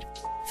shared,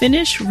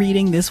 "Finished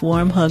reading this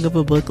warm hug of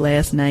a book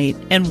last night,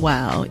 and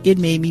wow, it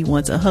made me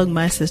want to hug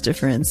my sister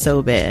friends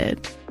so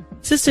bad."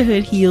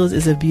 Sisterhood Heals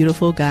is a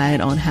beautiful guide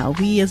on how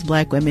we as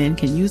Black women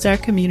can use our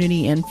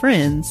community and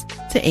friends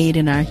to aid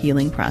in our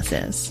healing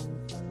process.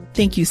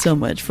 Thank you so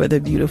much for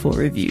the beautiful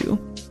review.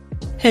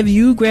 Have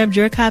you grabbed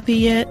your copy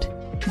yet?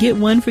 Get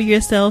one for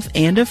yourself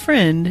and a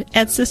friend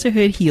at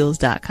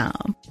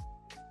sisterhoodheals.com.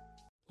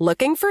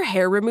 Looking for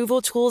hair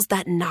removal tools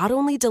that not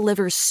only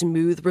deliver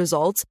smooth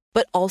results,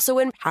 but also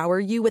empower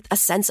you with a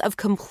sense of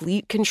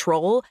complete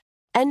control?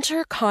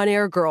 Enter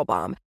Conair Girl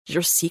Bomb,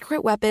 your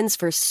secret weapons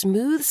for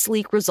smooth,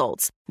 sleek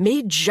results,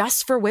 made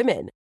just for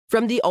women.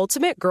 From the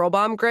ultimate Girl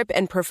Bomb grip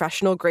and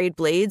professional grade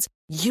blades,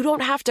 you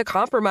don't have to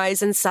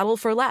compromise and settle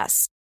for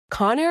less.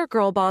 Conair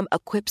Girl Bomb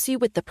equips you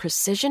with the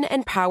precision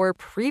and power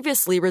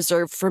previously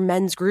reserved for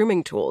men's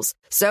grooming tools.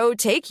 So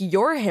take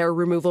your hair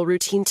removal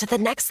routine to the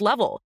next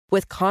level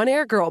with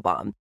Conair Girl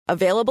Bomb.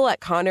 Available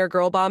at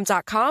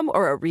ConairGirlBomb.com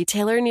or a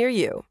retailer near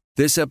you.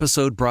 This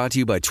episode brought to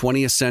you by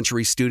 20th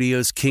Century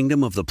Studios'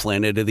 Kingdom of the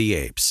Planet of the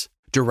Apes.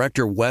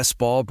 Director Wes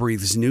Ball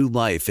breathes new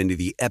life into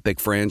the epic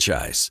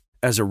franchise.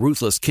 As a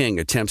ruthless king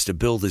attempts to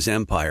build his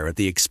empire at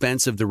the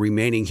expense of the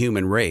remaining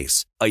human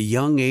race, a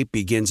young ape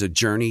begins a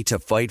journey to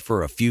fight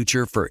for a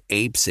future for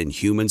apes and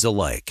humans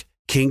alike.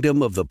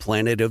 Kingdom of the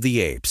Planet of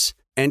the Apes.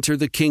 Enter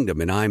the kingdom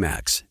in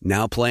IMAX,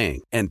 now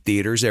playing, and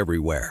theaters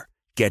everywhere.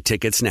 Get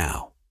tickets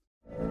now.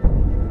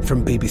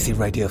 From BBC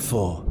Radio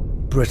 4,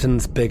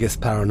 Britain's biggest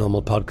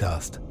paranormal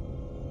podcast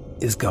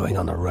is going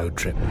on a road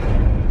trip.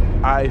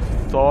 I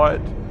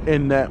thought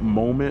in that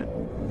moment,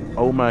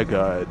 oh my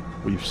God,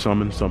 we've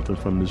summoned something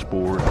from this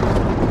board.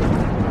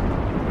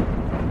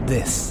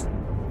 This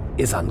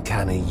is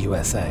Uncanny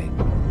USA.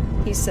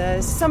 He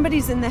says,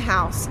 somebody's in the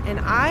house, and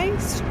I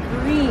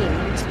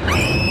screamed.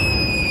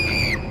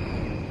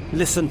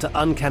 Listen to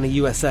Uncanny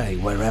USA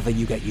wherever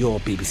you get your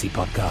BBC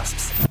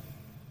podcasts,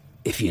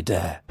 if you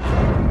dare.